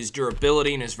his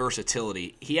durability and his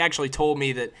versatility. He actually told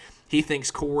me that he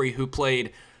thinks Corey, who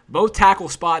played both tackle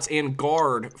spots and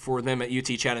guard for them at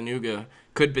UT Chattanooga,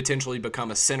 could potentially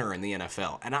become a center in the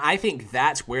NFL. And I think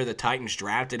that's where the Titans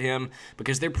drafted him,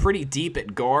 because they're pretty deep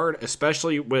at guard,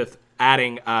 especially with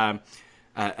adding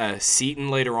Seaton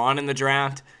later on in the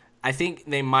draft. I think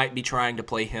they might be trying to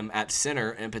play him at center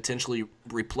and potentially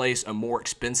replace a more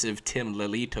expensive Tim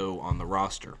Lelito on the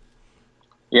roster.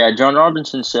 Yeah, John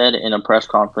Robinson said in a press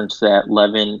conference that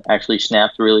Levin actually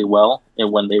snapped really well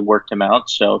when they worked him out,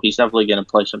 so he's definitely going to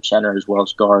play some center as well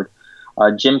as guard.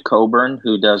 Jim Coburn,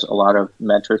 who does a lot of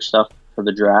metric stuff for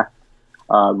the draft,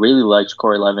 really likes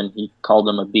Corey Levin. He called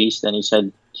him a beast, and he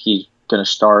said he's going to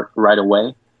start right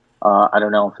away. I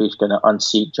don't know if he's going to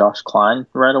unseat Josh Klein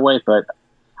right away, but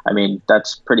I mean,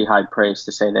 that's pretty high praise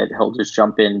to say that he'll just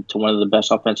jump into one of the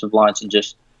best offensive lines and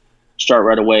just start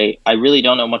right away. I really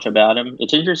don't know much about him.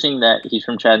 It's interesting that he's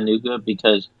from Chattanooga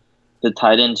because the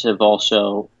Titans have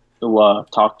also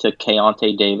talked to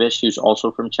Keontae Davis, who's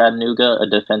also from Chattanooga, a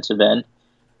defensive end,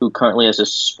 who currently has a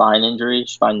spine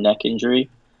neck injury.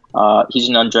 He's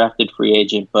an undrafted free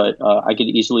agent, but I could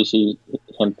easily see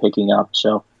him picking up.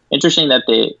 So interesting that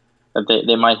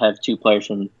they might have 2 players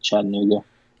from Chattanooga.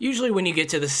 Usually when you get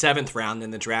to the 7th round in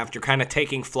the draft, you're kind of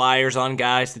taking flyers on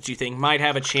guys that you think might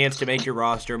have a chance to make your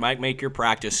roster, might make your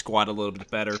practice squad a little bit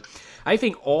better. I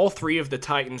think all 3 of the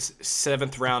Titans'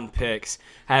 7th round picks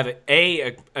have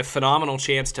a phenomenal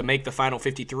chance to make the final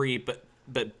 53,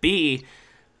 but B,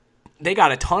 they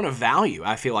got a ton of value,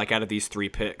 I feel like, out of these 3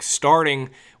 picks,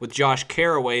 starting with Josh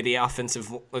Carraway, the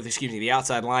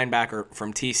outside linebacker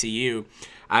from TCU.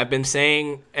 I've been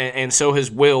saying, and so has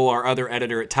Will, our other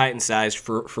editor at Titan Size,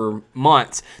 for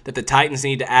months, that the Titans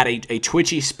need to add a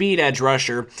twitchy speed edge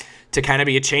rusher to kind of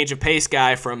be a change of pace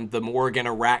guy from the Morgan,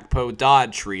 Arakpo,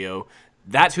 Dodd trio.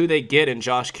 That's who they get in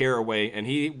Josh Carraway, and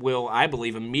he will, I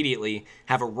believe, immediately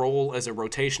have a role as a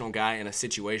rotational guy and a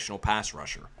situational pass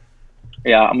rusher.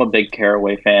 Yeah, I'm a big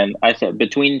Carraway fan. I said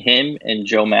between him and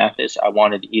Joe Mathis, I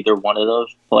wanted either one of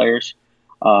those players.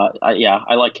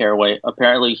 I like Carraway.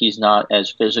 Apparently, he's not as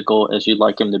physical as you'd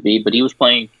like him to be, but he was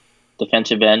playing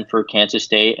defensive end for Kansas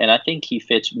State, and I think he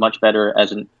fits much better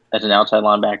as an outside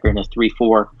linebacker in a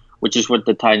 3-4, which is what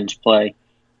the Titans play.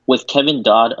 With Kevin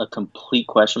Dodd a complete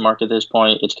question mark at this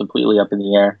point, it's completely up in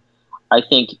the air. I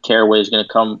think Carraway is going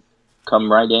to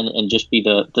come right in and just be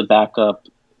the backup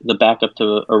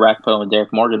to Arakpo and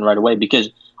Derek Morgan right away, because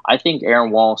I think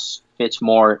Aaron Walsh fits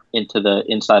more into the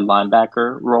inside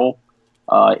linebacker role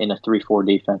in a 3-4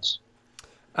 defense.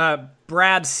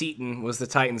 Brad Seaton was the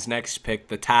Titans' next pick,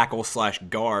 the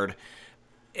tackle/guard.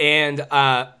 And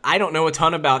I don't know a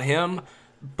ton about him,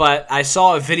 but I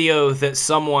saw a video that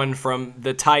someone from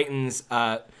the Titans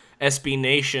SB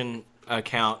Nation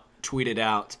account tweeted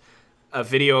out, a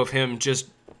video of him just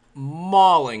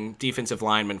mauling defensive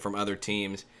linemen from other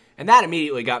teams. And that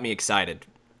immediately got me excited.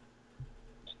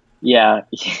 Yeah,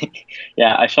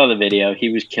 yeah, I saw the video. He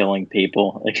was killing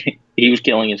people. Like, he was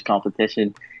killing his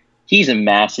competition. He's a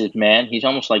massive man. He's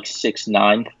almost like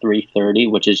 6'9", 330,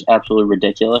 which is absolutely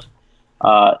ridiculous.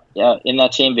 In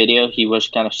that same video, he was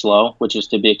kind of slow, which is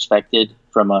to be expected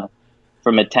from a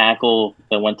tackle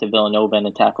that went to Villanova and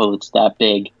a tackle that's that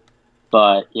big.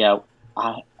 But yeah,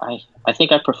 I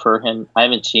think I prefer him. I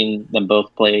haven't seen them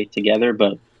both play together,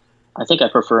 but I think I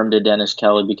prefer him to Dennis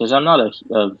Kelly because I'm not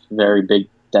a very big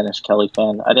Dennis Kelly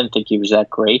fan. I didn't think he was that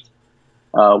great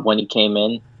when he came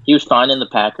in. He was fine in the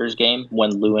Packers game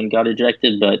when Lewin got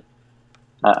ejected, but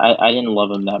I didn't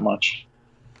love him that much.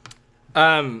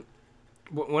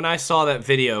 When I saw that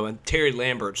video, and Terry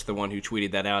Lambert's the one who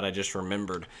tweeted that out, I just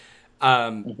remembered.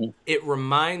 It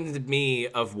reminded me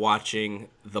of watching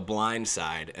The Blind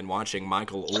Side and watching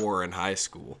Michael Oher in high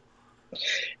school.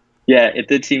 Yeah, it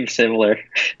did seem similar.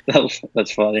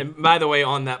 That's funny. And by the way,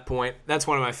 on that point, that's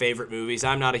one of my favorite movies.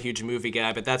 I'm not a huge movie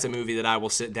guy, but that's a movie that I will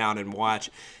sit down and watch.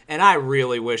 And I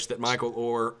really wish that Michael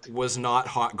Oher was not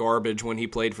hot garbage when he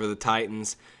played for the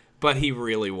Titans, but he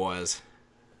really was.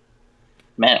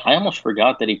 Man, I almost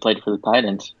forgot that he played for the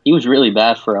Titans. He was really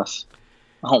bad for us.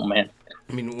 Oh man.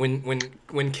 I mean,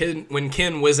 when Ken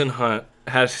Wisenhunt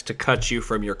has to cut you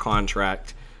from your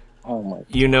contract, oh my,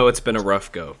 you know it's been a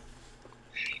rough go.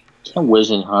 Ken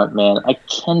Wisenhunt, man, I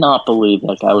cannot believe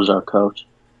that guy was our coach.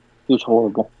 He was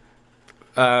horrible.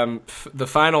 The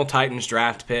final Titans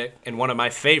draft pick, and one of my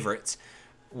favorites,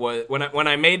 was when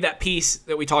I made that piece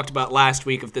that we talked about last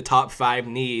week of the top 5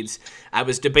 needs. I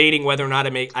was debating whether or not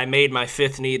I made my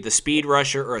 5th need the speed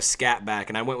rusher or a scat back,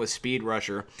 and I went with speed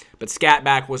rusher. But scat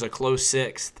back was a close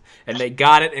 6th, and they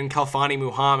got it in Khalfani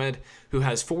Muhammad, who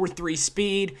has 4.3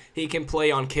 speed. He can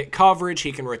play on kick coverage.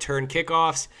 He can return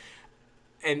kickoffs.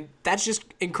 And that's just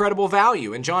incredible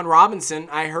value. And John Robinson,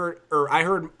 I heard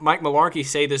Mike Mularkey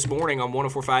say this morning on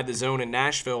 104.5 The Zone in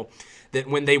Nashville that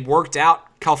when they worked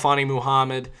out Khalfani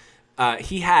Muhammad,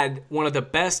 he had one of the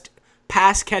best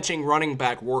pass-catching running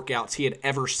back workouts he had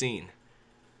ever seen.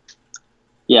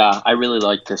 Yeah, I really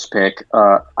like this pick.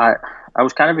 I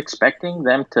was kind of expecting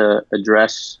them to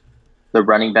address the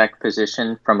running back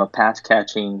position from a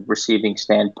pass-catching receiving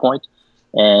standpoint,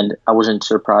 and I wasn't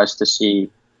surprised to see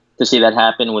that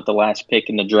happen with the last pick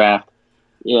in the draft.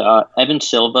 Yeah, Evan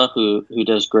Silva, who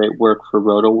does great work for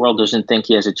Roto World, doesn't think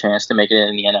he has a chance to make it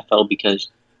in the NFL because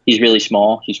he's really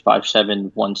small. He's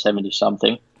 5'7", 170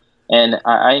 something. And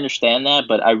I understand that,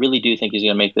 but I really do think he's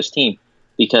going to make this team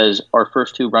because our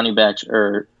first 2 running backs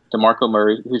are DeMarco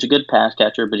Murray, who's a good pass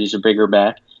catcher, but he's a bigger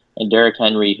back, and Derrick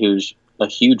Henry, who's a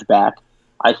huge back.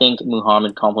 I think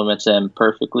Muhammad complements them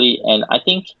perfectly, and I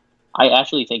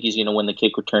actually think he's going to win the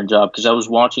kick return job because I was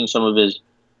watching some of his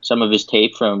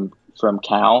tape from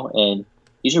Cal, and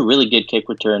he's a really good kick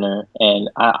returner, and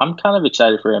I'm kind of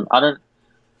excited for him.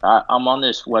 I'm on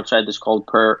this website that's called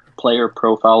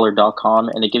playerprofiler.com,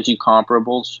 and it gives you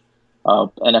comparables,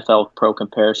 NFL pro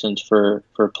comparisons for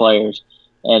players.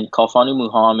 And Khalfani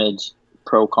Muhammad's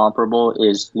pro comparable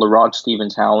is LaRod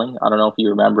Stevens-Howling. I don't know if you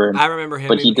remember him. I remember him.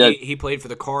 But he played for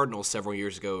the Cardinals several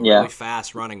years ago. Yeah. Really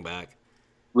fast running back.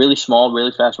 Really small,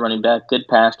 really fast running back, good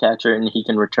pass catcher, and he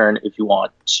can return if you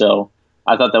want. So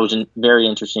I thought that was a very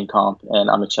interesting comp, and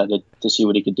I'm excited to see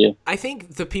what he could do. I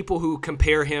think the people who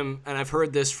compare him, and I've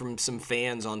heard this from some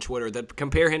fans on Twitter, that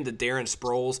compare him to Darren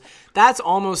Sproles, that's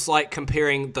almost like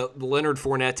comparing the Leonard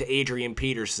Fournette to Adrian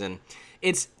Peterson.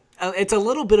 It's a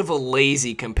little bit of a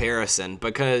lazy comparison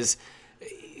because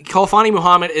Khalfani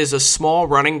Muhammad is a small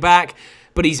running back,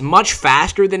 but he's much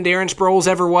faster than Darren Sproles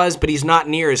ever was, but he's not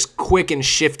near as quick and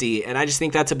shifty, and I just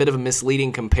think that's a bit of a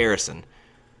misleading comparison.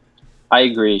 I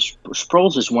agree.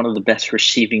 Sproles is one of the best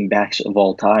receiving backs of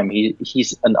all time.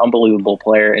 He's an unbelievable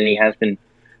player, and he has been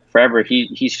forever.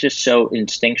 He's just so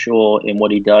instinctual in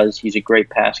what he does. He's a great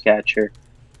pass catcher.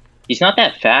 He's not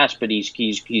that fast, but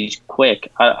he's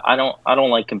quick. I don't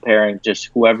like comparing just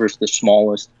whoever's the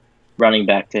smallest running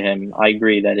back to him. I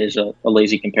agree that is a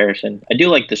lazy comparison. I do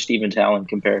like the Stevens-Howling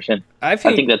comparison. I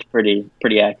think that's pretty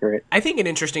accurate. I think an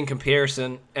interesting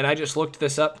comparison, and I just looked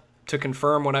this up to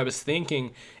confirm what I was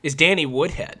thinking, is Danny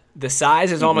Woodhead. The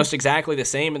size is almost exactly the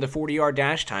same, and the 40-yard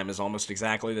dash time is almost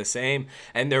exactly the same.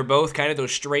 And they're both kind of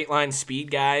those straight-line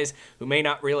speed guys who may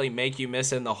not really make you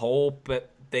miss in the hole, but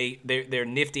they're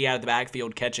nifty out of the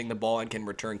backfield catching the ball and can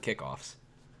return kickoffs.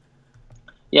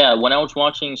 Yeah, when I was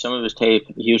watching some of his tape,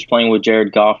 he was playing with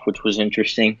Jared Goff, which was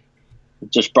interesting. It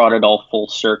just brought it all full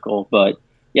circle. But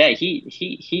yeah,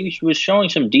 he was showing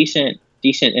some decent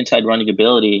inside running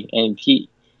ability, and he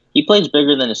plays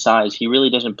bigger than his size. He really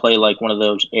doesn't play like one of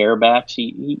those air backs.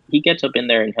 He gets up in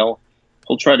there and he'll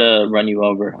try to run you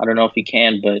over. I don't know if he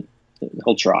can, but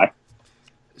he'll try.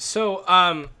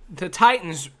 So the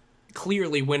Titans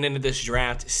clearly went into this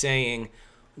draft saying,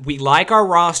 we like our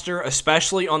roster,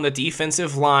 especially on the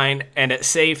defensive line and at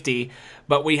safety,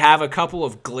 but we have a couple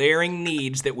of glaring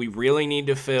needs that we really need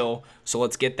to fill, so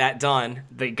let's get that done.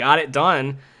 They got it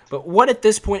done, but what at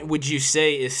this point would you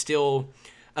say is still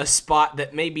a spot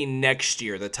that maybe next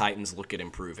year the Titans look at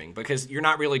improving? Because you're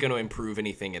not really going to improve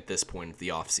anything at this point of the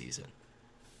offseason.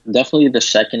 Definitely the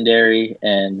secondary,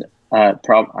 and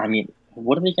I mean,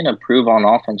 what are they going to improve on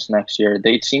offense next year?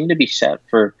 They seem to be set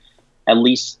for at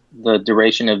least the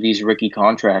duration of these rookie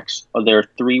contracts. There are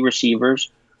three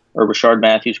receivers, or Rashard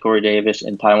Matthews, Corey Davis,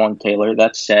 and Tywan Taylor.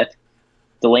 That's set.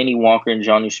 Delaney Walker and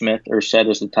Johnny Smith are set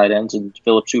as the tight ends, and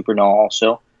Philip Supernall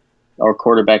also. Our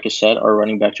quarterback is set. Our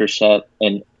running backs are set,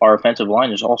 and our offensive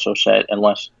line is also set,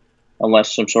 unless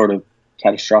some sort of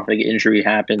catastrophic injury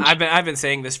happens. I've been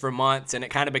saying this for months, and it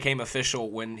kind of became official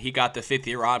when he got the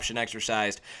fifth-year option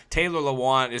exercised. Taylor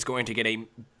Lewan is going to get a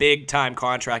big-time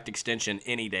contract extension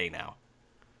any day now.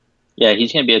 Yeah,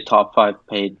 he's going to be a top 5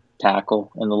 paid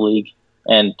tackle in the league,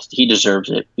 and he deserves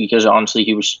it because honestly,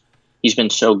 he's been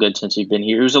so good since he's been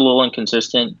here. He was a little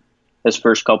inconsistent his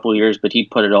first couple of years, but he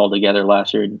put it all together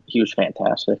last year, and he was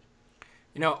fantastic.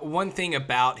 You know, one thing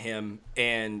about him,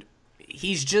 and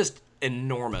he's just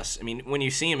enormous. I mean, when you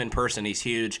see him in person, he's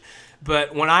huge.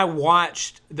 But when I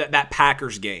watched that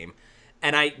Packers game,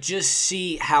 and I just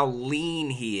see how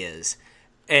lean he is,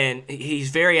 and he's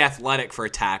very athletic for a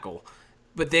tackle,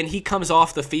 but then he comes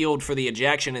off the field for the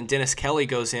ejection, and Dennis Kelly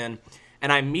goes in,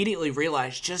 and I immediately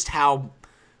realized just how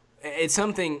it's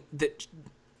something that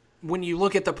when you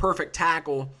look at the perfect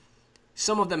tackle,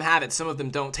 some of them have it, some of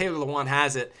them don't. Taylor Lewan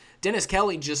has it. Dennis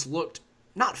Kelly just looked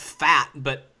not fat,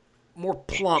 but more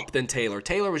plump than Taylor.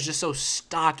 Taylor was just so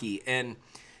stocky, and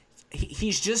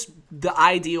he's just the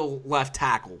ideal left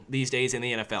tackle these days in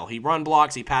the NFL. He run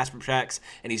blocks, he pass protects,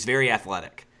 and he's very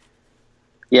athletic.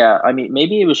 Yeah, I mean,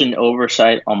 maybe it was an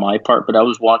oversight on my part, but I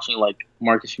was watching like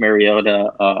Marcus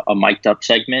Mariota, a mic'd up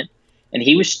segment, and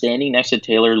he was standing next to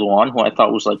Taylor Lewan, who I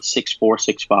thought was like 6'4",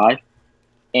 6'5",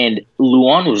 and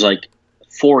Lewan was like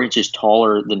 4 inches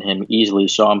taller than him easily.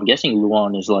 So I'm guessing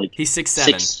Lewan is like he's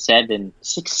 6'7". 6'7".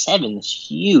 6'7" is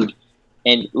huge,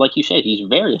 and like you said, he's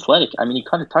very athletic. I mean, he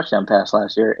caught a touchdown pass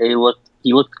last year.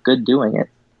 He looked good doing it.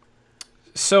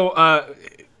 So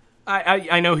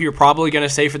I know who you're probably going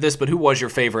to say for this, but who was your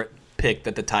favorite pick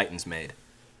that the Titans made?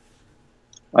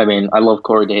 I mean, I love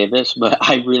Corey Davis, but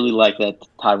I really like that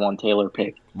Tywan Taylor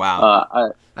pick.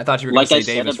 Wow. I thought you were going to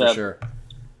say Davis for sure.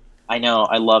 I know.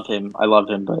 I love him,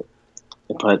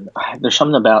 but there's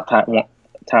something about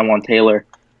Tywan Taylor.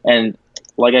 And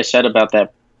like I said about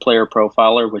that player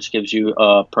profiler, which gives you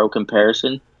a pro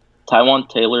comparison, Tywan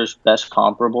Taylor's best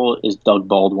comparable is Doug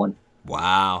Baldwin.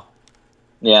 Wow.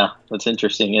 Yeah, that's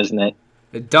interesting, isn't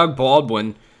it? Doug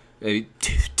Baldwin,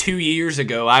 2 years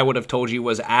ago, I would have told you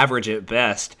was average at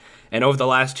best. And over the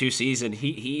last 2 seasons,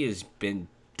 he has been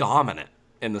dominant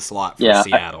in the slot for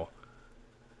Seattle.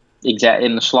 Exactly,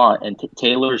 in the slot. And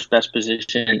Taylor's best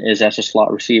position is as a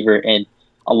slot receiver. And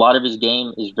a lot of his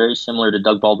game is very similar to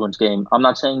Doug Baldwin's game. I'm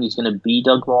not saying he's going to be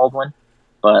Doug Baldwin,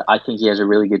 but I think he has a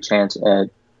really good chance at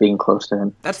being close to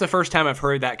him. That's the first time I've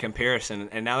heard that comparison,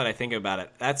 and now that I think about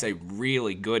it, that's a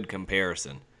really good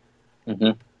comparison.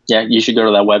 Mm-hmm. Yeah, you should go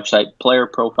to that website,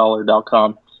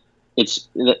 playerprofiler.com.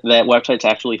 That website's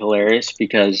actually hilarious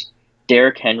because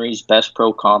Derrick Henry's best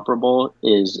pro comparable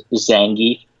is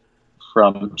Zangief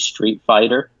from Street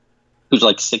Fighter, who's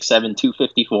like 6'7",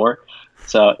 254.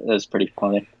 So that's pretty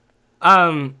funny.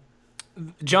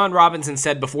 John Robinson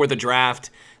said before the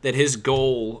draft that his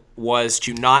goal was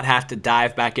to not have to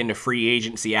dive back into free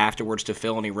agency afterwards to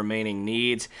fill any remaining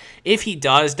needs. If he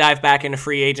does dive back into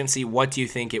free agency, what do you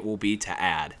think it will be to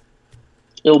add?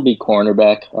 It'll be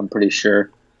cornerback, I'm pretty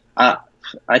sure.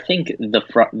 I think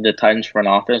the Titans front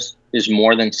office is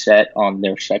more than set on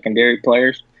their secondary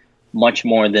players, much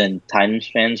more than Titans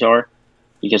fans are,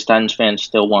 because Titans fans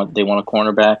still want a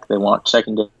cornerback, they want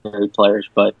secondary players,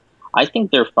 but I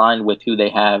think they're fine with who they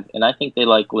have, and I think they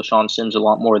like LaShawn Sims a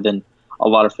lot more than a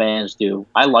lot of fans do.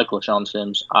 I like LaShawn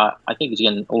Sims. I think he's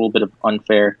getting a little bit of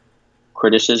unfair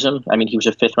criticism. I mean, he was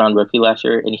a 5th-round rookie last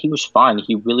year, and he was fine.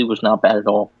 He really was not bad at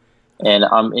all. And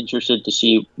I'm interested to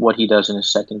see what he does in his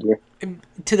second year.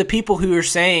 To the people who are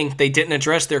saying they didn't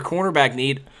address their cornerback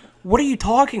need, what are you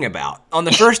talking about? On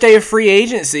the first day of free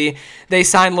agency, they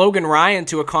signed Logan Ryan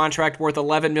to a contract worth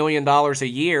 $11 million a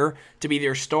year to be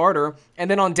their starter. And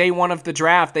then on day one of the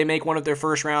draft, they make one of their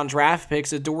first-round draft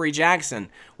picks, Adoree Jackson.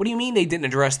 What do you mean they didn't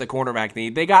address the cornerback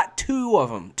need? They got 2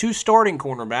 of them, 2 starting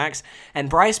cornerbacks, and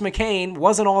Bryce McCain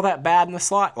wasn't all that bad in the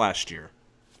slot last year.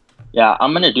 Yeah,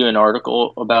 I'm going to do an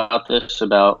article about this,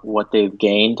 about what they've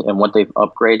gained and what they've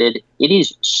upgraded. It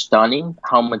is stunning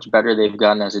how much better they've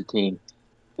gotten as a team.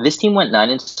 This team went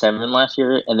 9-7 last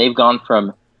year, and they've gone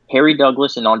from Harry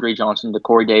Douglas and Andre Johnson to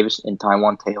Corey Davis and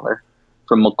Tywan Taylor,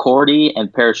 from McCourty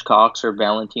and Parrish Cox or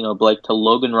Valentino Blake to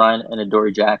Logan Ryan and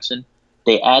Adoree Jackson.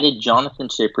 They added Jonathan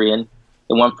Cyprien.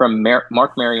 They went from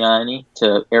Mark Mariani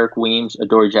to Eric Weems,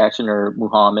 Adoree Jackson, or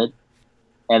Muhammad,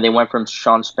 and they went from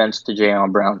Sean Spence to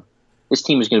Jayon Brown. this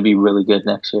team is going to be really good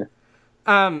next year.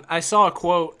 I saw a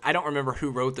quote. I don't remember who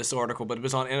wrote this article, but it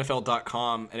was on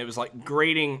NFL.com, and it was like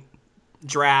grading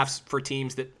drafts for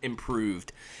teams that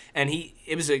improved. And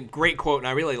it was a great quote, and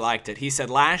I really liked it. He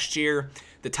said last year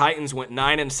the Titans went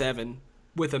 9-7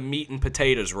 with a meat and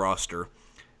potatoes roster,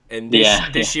 and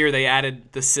this year they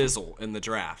added the sizzle in the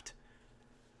draft.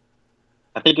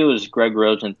 I think it was Greg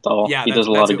Rosenthal. Yeah, he does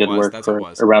a lot of good work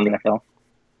around the NFL.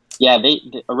 Yeah, they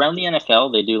around the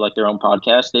NFL they do like their own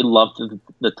podcast. They loved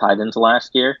the Titans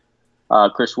last year,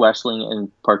 Chris Wessling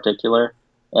in particular,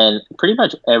 and pretty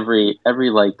much every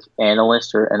like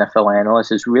analyst or NFL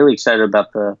analyst is really excited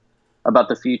about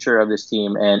the future of this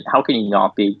team. And how can you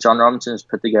not be? John Robinson has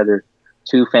put together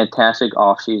 2 fantastic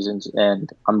off seasons,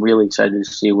 and I'm really excited to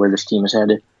see where this team is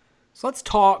headed. So let's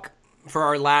talk for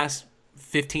our last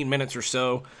 15 minutes or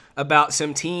so about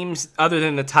some teams other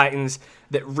than the Titans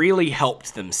that really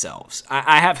helped themselves.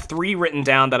 I have 3 written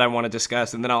down that I want to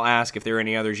discuss, and then I'll ask if there are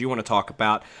any others you want to talk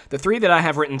about. The 3 that I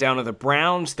have written down are the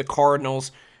Browns, the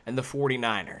Cardinals, and the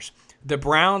 49ers. The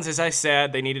Browns, as I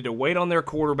said, they needed to wait on their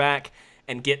quarterback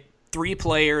and get 3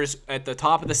 players at the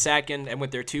top of the second and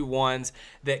with their 2-1s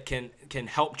that can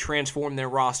help transform their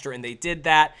roster, and they did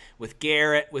that with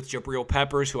Garrett, with Jabril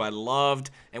Peppers, who I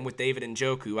loved, and with David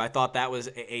Njoku. I thought that was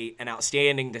an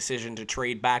outstanding decision to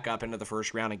trade back up into the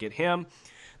first round and get him.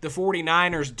 The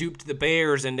 49ers duped the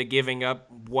Bears into giving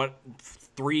up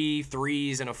 3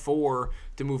 3s and a 4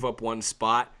 to move up 1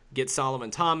 spot. Get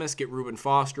Solomon Thomas, get Reuben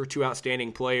Foster, 2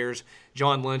 outstanding players.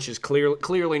 John Lynch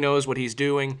clearly knows what he's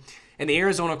doing. And the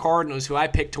Arizona Cardinals, who I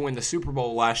picked to win the Super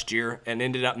Bowl last year and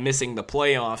ended up missing the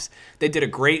playoffs, they did a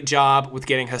great job with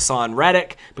getting Hassan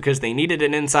Reddick because they needed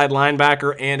an inside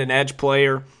linebacker and an edge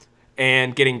player,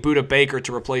 and getting Budda Baker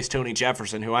to replace Tony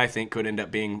Jefferson, who I think could end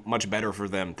up being much better for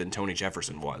them than Tony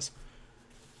Jefferson was.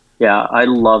 Yeah, I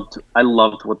loved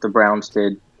what the Browns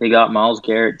did. They got Myles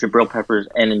Garrett, Jabril Peppers,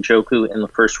 and Njoku in the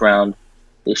first round.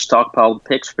 They stockpiled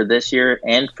picks for this year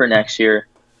and for next year.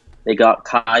 They got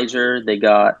Kaiser. They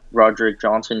got Roderick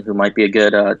Johnson, who might be a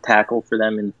good tackle for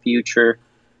them in the future.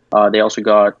 They also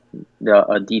got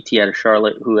a DT out of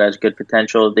Charlotte who has good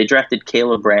potential. They drafted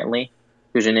Caleb Brantley,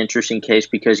 who's an interesting case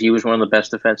because he was one of the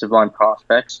best defensive line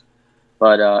prospects,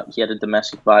 but he had a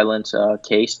domestic violence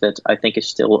case that I think is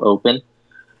still open.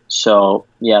 So,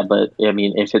 yeah, but, I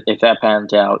mean, if that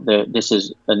pans out, this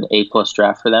is an A-plus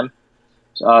draft for them.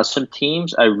 Some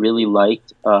teams I really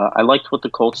liked. I liked what the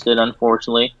Colts did,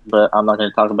 unfortunately, but I'm not going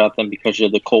to talk about them because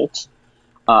of the Colts.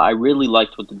 I really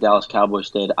liked what the Dallas Cowboys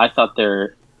did. I thought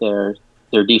their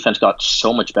defense got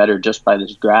so much better just by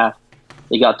this draft.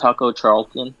 They got Taco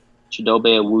Charlton,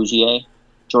 Chidobe Awuzie,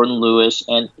 Jordan Lewis,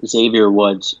 and Xavier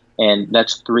Woods, and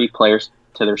that's 3 players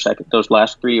to their second. Those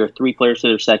last 3 are 3 players to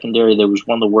their secondary. They was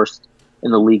one of the worst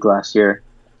in the league last year.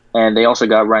 And they also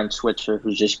got Ryan Switzer,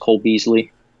 who's just Cole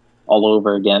Beasley all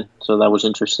over again. So that was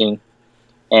interesting.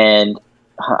 And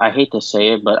I hate to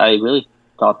say it, but I really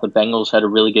thought the Bengals had a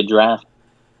really good draft.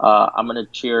 I'm going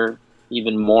to cheer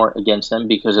even more against them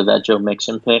because of that Joe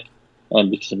Mixon pick and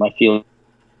because of my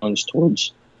feelings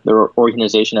towards their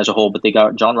organization as a whole. But they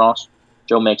got John Ross,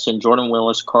 Joe Mixon, Jordan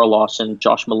Willis, Carl Lawson,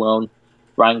 Josh Malone.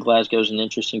 Ryan Glasgow's an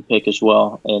interesting pick as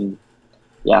well. And,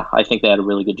 yeah, I think they had a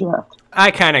really good draft. I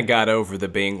kind of got over the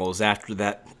Bengals after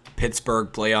that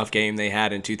Pittsburgh playoff game they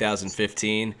had in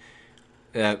 2015,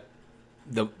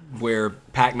 where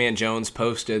Pac-Man Jones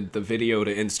posted the video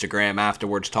to Instagram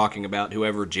afterwards talking about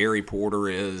whoever Jerry Porter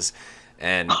is,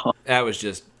 and that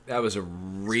was a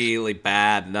really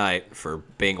bad night for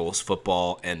Bengals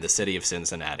football and the city of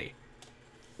Cincinnati.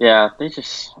 Yeah,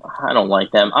 I don't like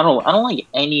them. I don't like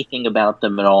anything about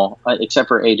them at all, except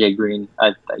for AJ Green.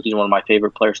 He's one of my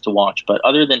favorite players to watch, but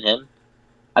other than him,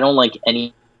 I don't like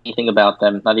anything about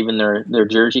them, not even their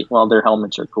jersey. Well, their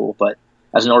helmets are cool, but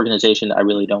as an organization, I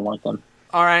really don't like them.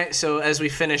 All right, so as we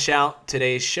finish out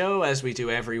today's show, as we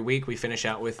do every week, we finish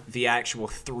out with the actual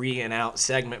 3 and Out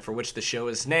segment for which the show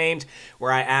is named,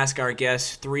 where I ask our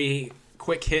guests 3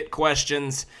 quick hit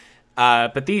questions.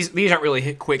 But these aren't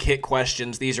really quick hit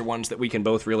questions. These are ones that we can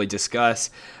both really discuss.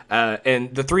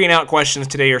 And the 3 and Out questions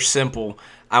today are simple.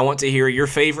 I want to hear your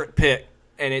favorite pick.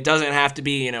 And it doesn't have to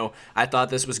be, I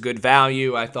thought this was good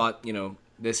value. I thought,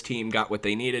 this team got what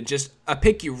they needed. Just a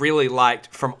pick you really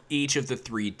liked from each of the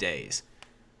 3 days.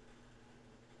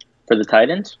 For the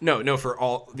Titans? No, for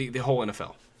all the whole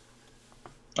NFL.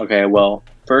 Okay, well,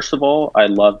 first of all, I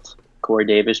loved Corey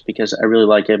Davis because I really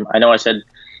like him. I know I said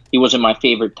he wasn't my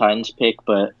favorite Titans pick,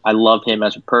 but I love him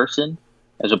as a person,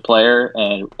 as a player,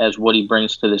 and as what he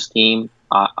brings to this team.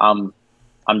 I'm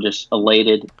just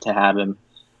elated to have him.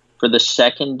 For the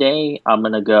second day, I'm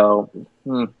going to go,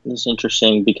 this is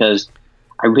interesting because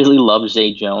I really love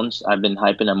Zay Jones. I've been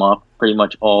hyping him up pretty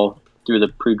much all through the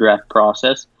pre-draft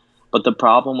process. But the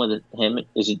problem with him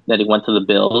is that he went to the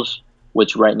Bills,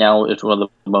 which right now is one of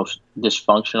the most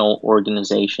dysfunctional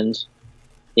organizations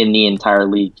in the entire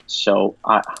league. So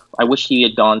I wish he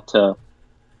had gone to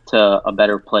a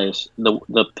better place.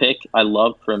 The pick I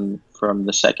love from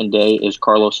the second day is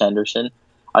Carlos Henderson.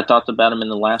 I talked about him in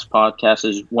the last podcast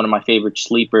as one of my favorite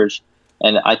sleepers,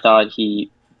 and I thought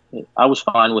I was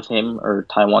fine with him or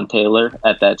Tyrod Taylor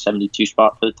at that 72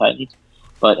 spot for the Titans.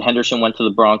 But Henderson went to the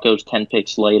Broncos 10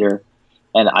 picks later,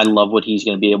 and I love what he's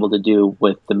going to be able to do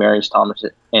with Demaryius Thomas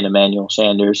and Emmanuel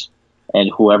Sanders and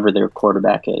whoever their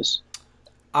quarterback is.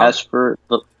 As for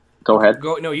the, go ahead.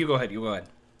 You go ahead. You go ahead.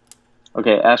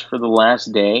 Okay, as for the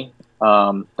last day,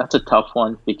 that's a tough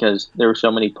one because there were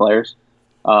so many players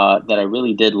that I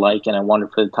really did like and I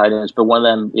wanted for the Titans. But one of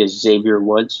them is Xavier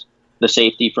Woods, the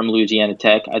safety from Louisiana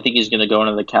Tech. I think he's going to go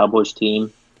into the Cowboys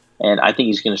team, and I think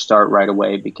he's going to start right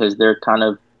away because they're kind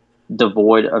of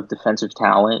devoid of defensive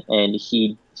talent, and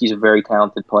he's a very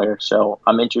talented player. So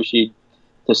I'm interested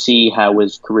to see how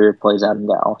his career plays out in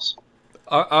Dallas.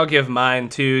 I'll give mine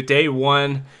too. Day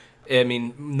one, I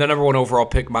mean, the number one overall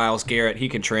pick, Myles Garrett. He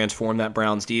can transform that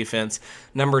Browns defense.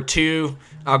 Number two,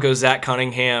 I'll go Zach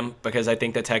Cunningham because I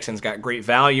think the Texans got great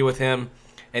value with him.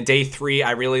 And day three,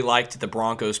 I really liked the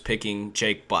Broncos picking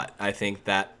Jake Butt. I think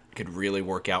that could really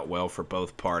work out well for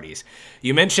both parties.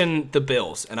 You mentioned the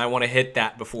Bills, and I want to hit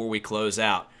that before we close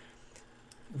out.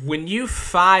 When you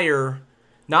fire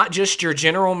not just your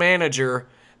general manager,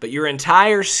 but your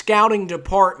entire scouting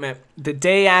department the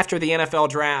day after the NFL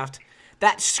draft,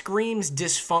 that screams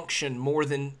dysfunction more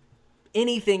than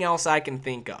anything else I can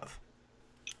think of.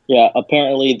 Yeah,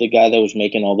 apparently the guy that was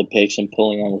making all the picks and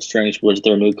pulling all the strings was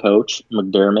their new coach,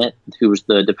 McDermott, who was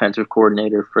the defensive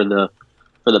coordinator for the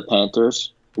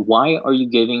Panthers. Why are you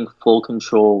giving full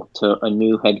control to a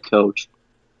new head coach?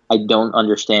 I don't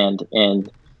understand. And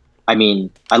I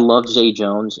mean, I love Zay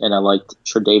Jones and I liked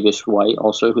Tre'Davious White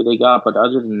also who they got, but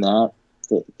other than that,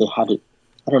 they had it.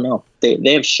 I don't know.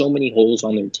 They have so many holes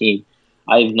on their team.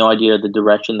 I have no idea the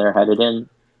direction they're headed in,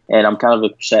 and I'm kind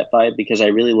of upset by it because I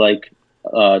really like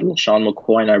LaShawn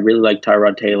McCoy and I really like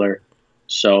Tyrod Taylor.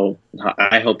 So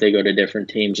I hope they go to different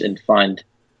teams and find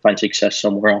success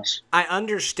somewhere else. I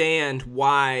understand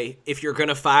why, if you're going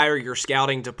to fire your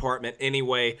scouting department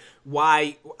anyway,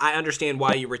 I understand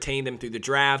why you retain them through the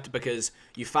draft, because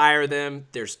you fire them,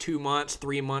 there's 2 months,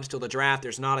 3 months till the draft.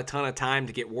 There's not a ton of time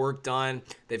to get work done.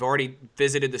 They've already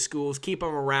visited the schools. Keep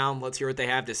them around. Let's hear what they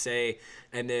have to say.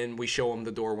 And then we show them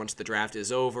the door once the draft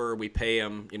is over. We pay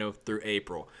them, through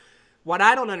April. What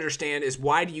I don't understand is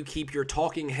why do you keep your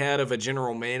talking head of a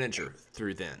general manager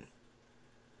through then?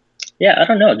 Yeah, I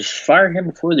don't know. Just fire him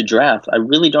before the draft. I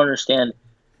really don't understand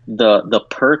the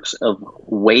perks of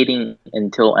waiting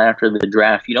until after the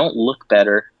draft. You don't look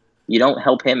better. You don't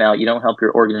help him out. You don't help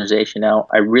your organization out.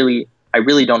 I really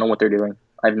don't know what they're doing.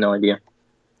 I have no idea.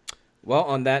 Well,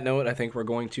 on that note, I think we're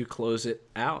going to close it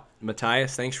out.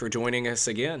 Matthias, thanks for joining us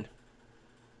again.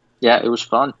 Yeah, it was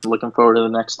fun. Looking forward to the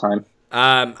next time.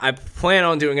 I plan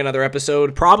on doing another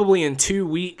episode probably in 2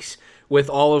 weeks with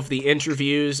all of the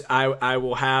interviews I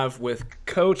will have with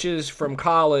coaches from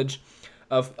college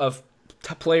of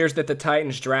players that the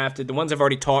Titans drafted. The ones I've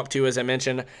already talked to, as I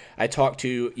mentioned, I talked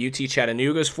to UT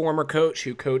Chattanooga's former coach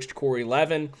who coached Corey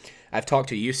Levin. I've talked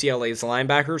to UCLA's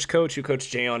linebackers coach who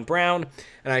coached Jayon Brown.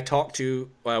 And I talked to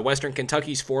Western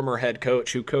Kentucky's former head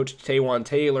coach who coached Taywan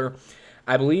Taylor.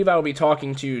 I believe I will be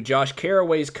talking to Josh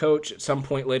Carraway's coach at some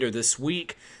point later this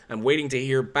week. I'm waiting to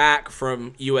hear back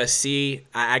from USC.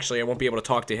 I won't be able to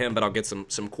talk to him, but I'll get some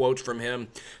quotes from him.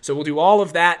 So we'll do all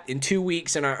of that in 2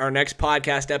 weeks in our next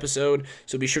podcast episode.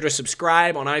 So be sure to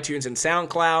subscribe on iTunes and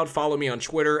SoundCloud. Follow me on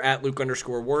Twitter at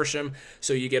Luke_Worsham.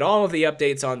 So you get all of the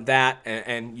updates on that,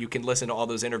 and you can listen to all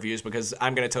those interviews, because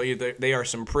I'm going to tell you that they are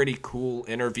some pretty cool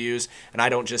interviews. And I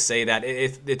don't just say that.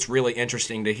 It's really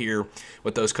interesting to hear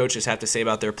what those coaches have to say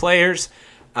about their players.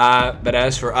 But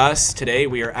as for us, today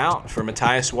we are out. For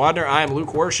Matthias Wadner, I am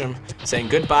Luke Worsham, saying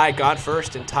goodbye, God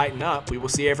first, and tighten up. We will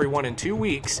see everyone in 2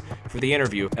 weeks for the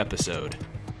interview episode.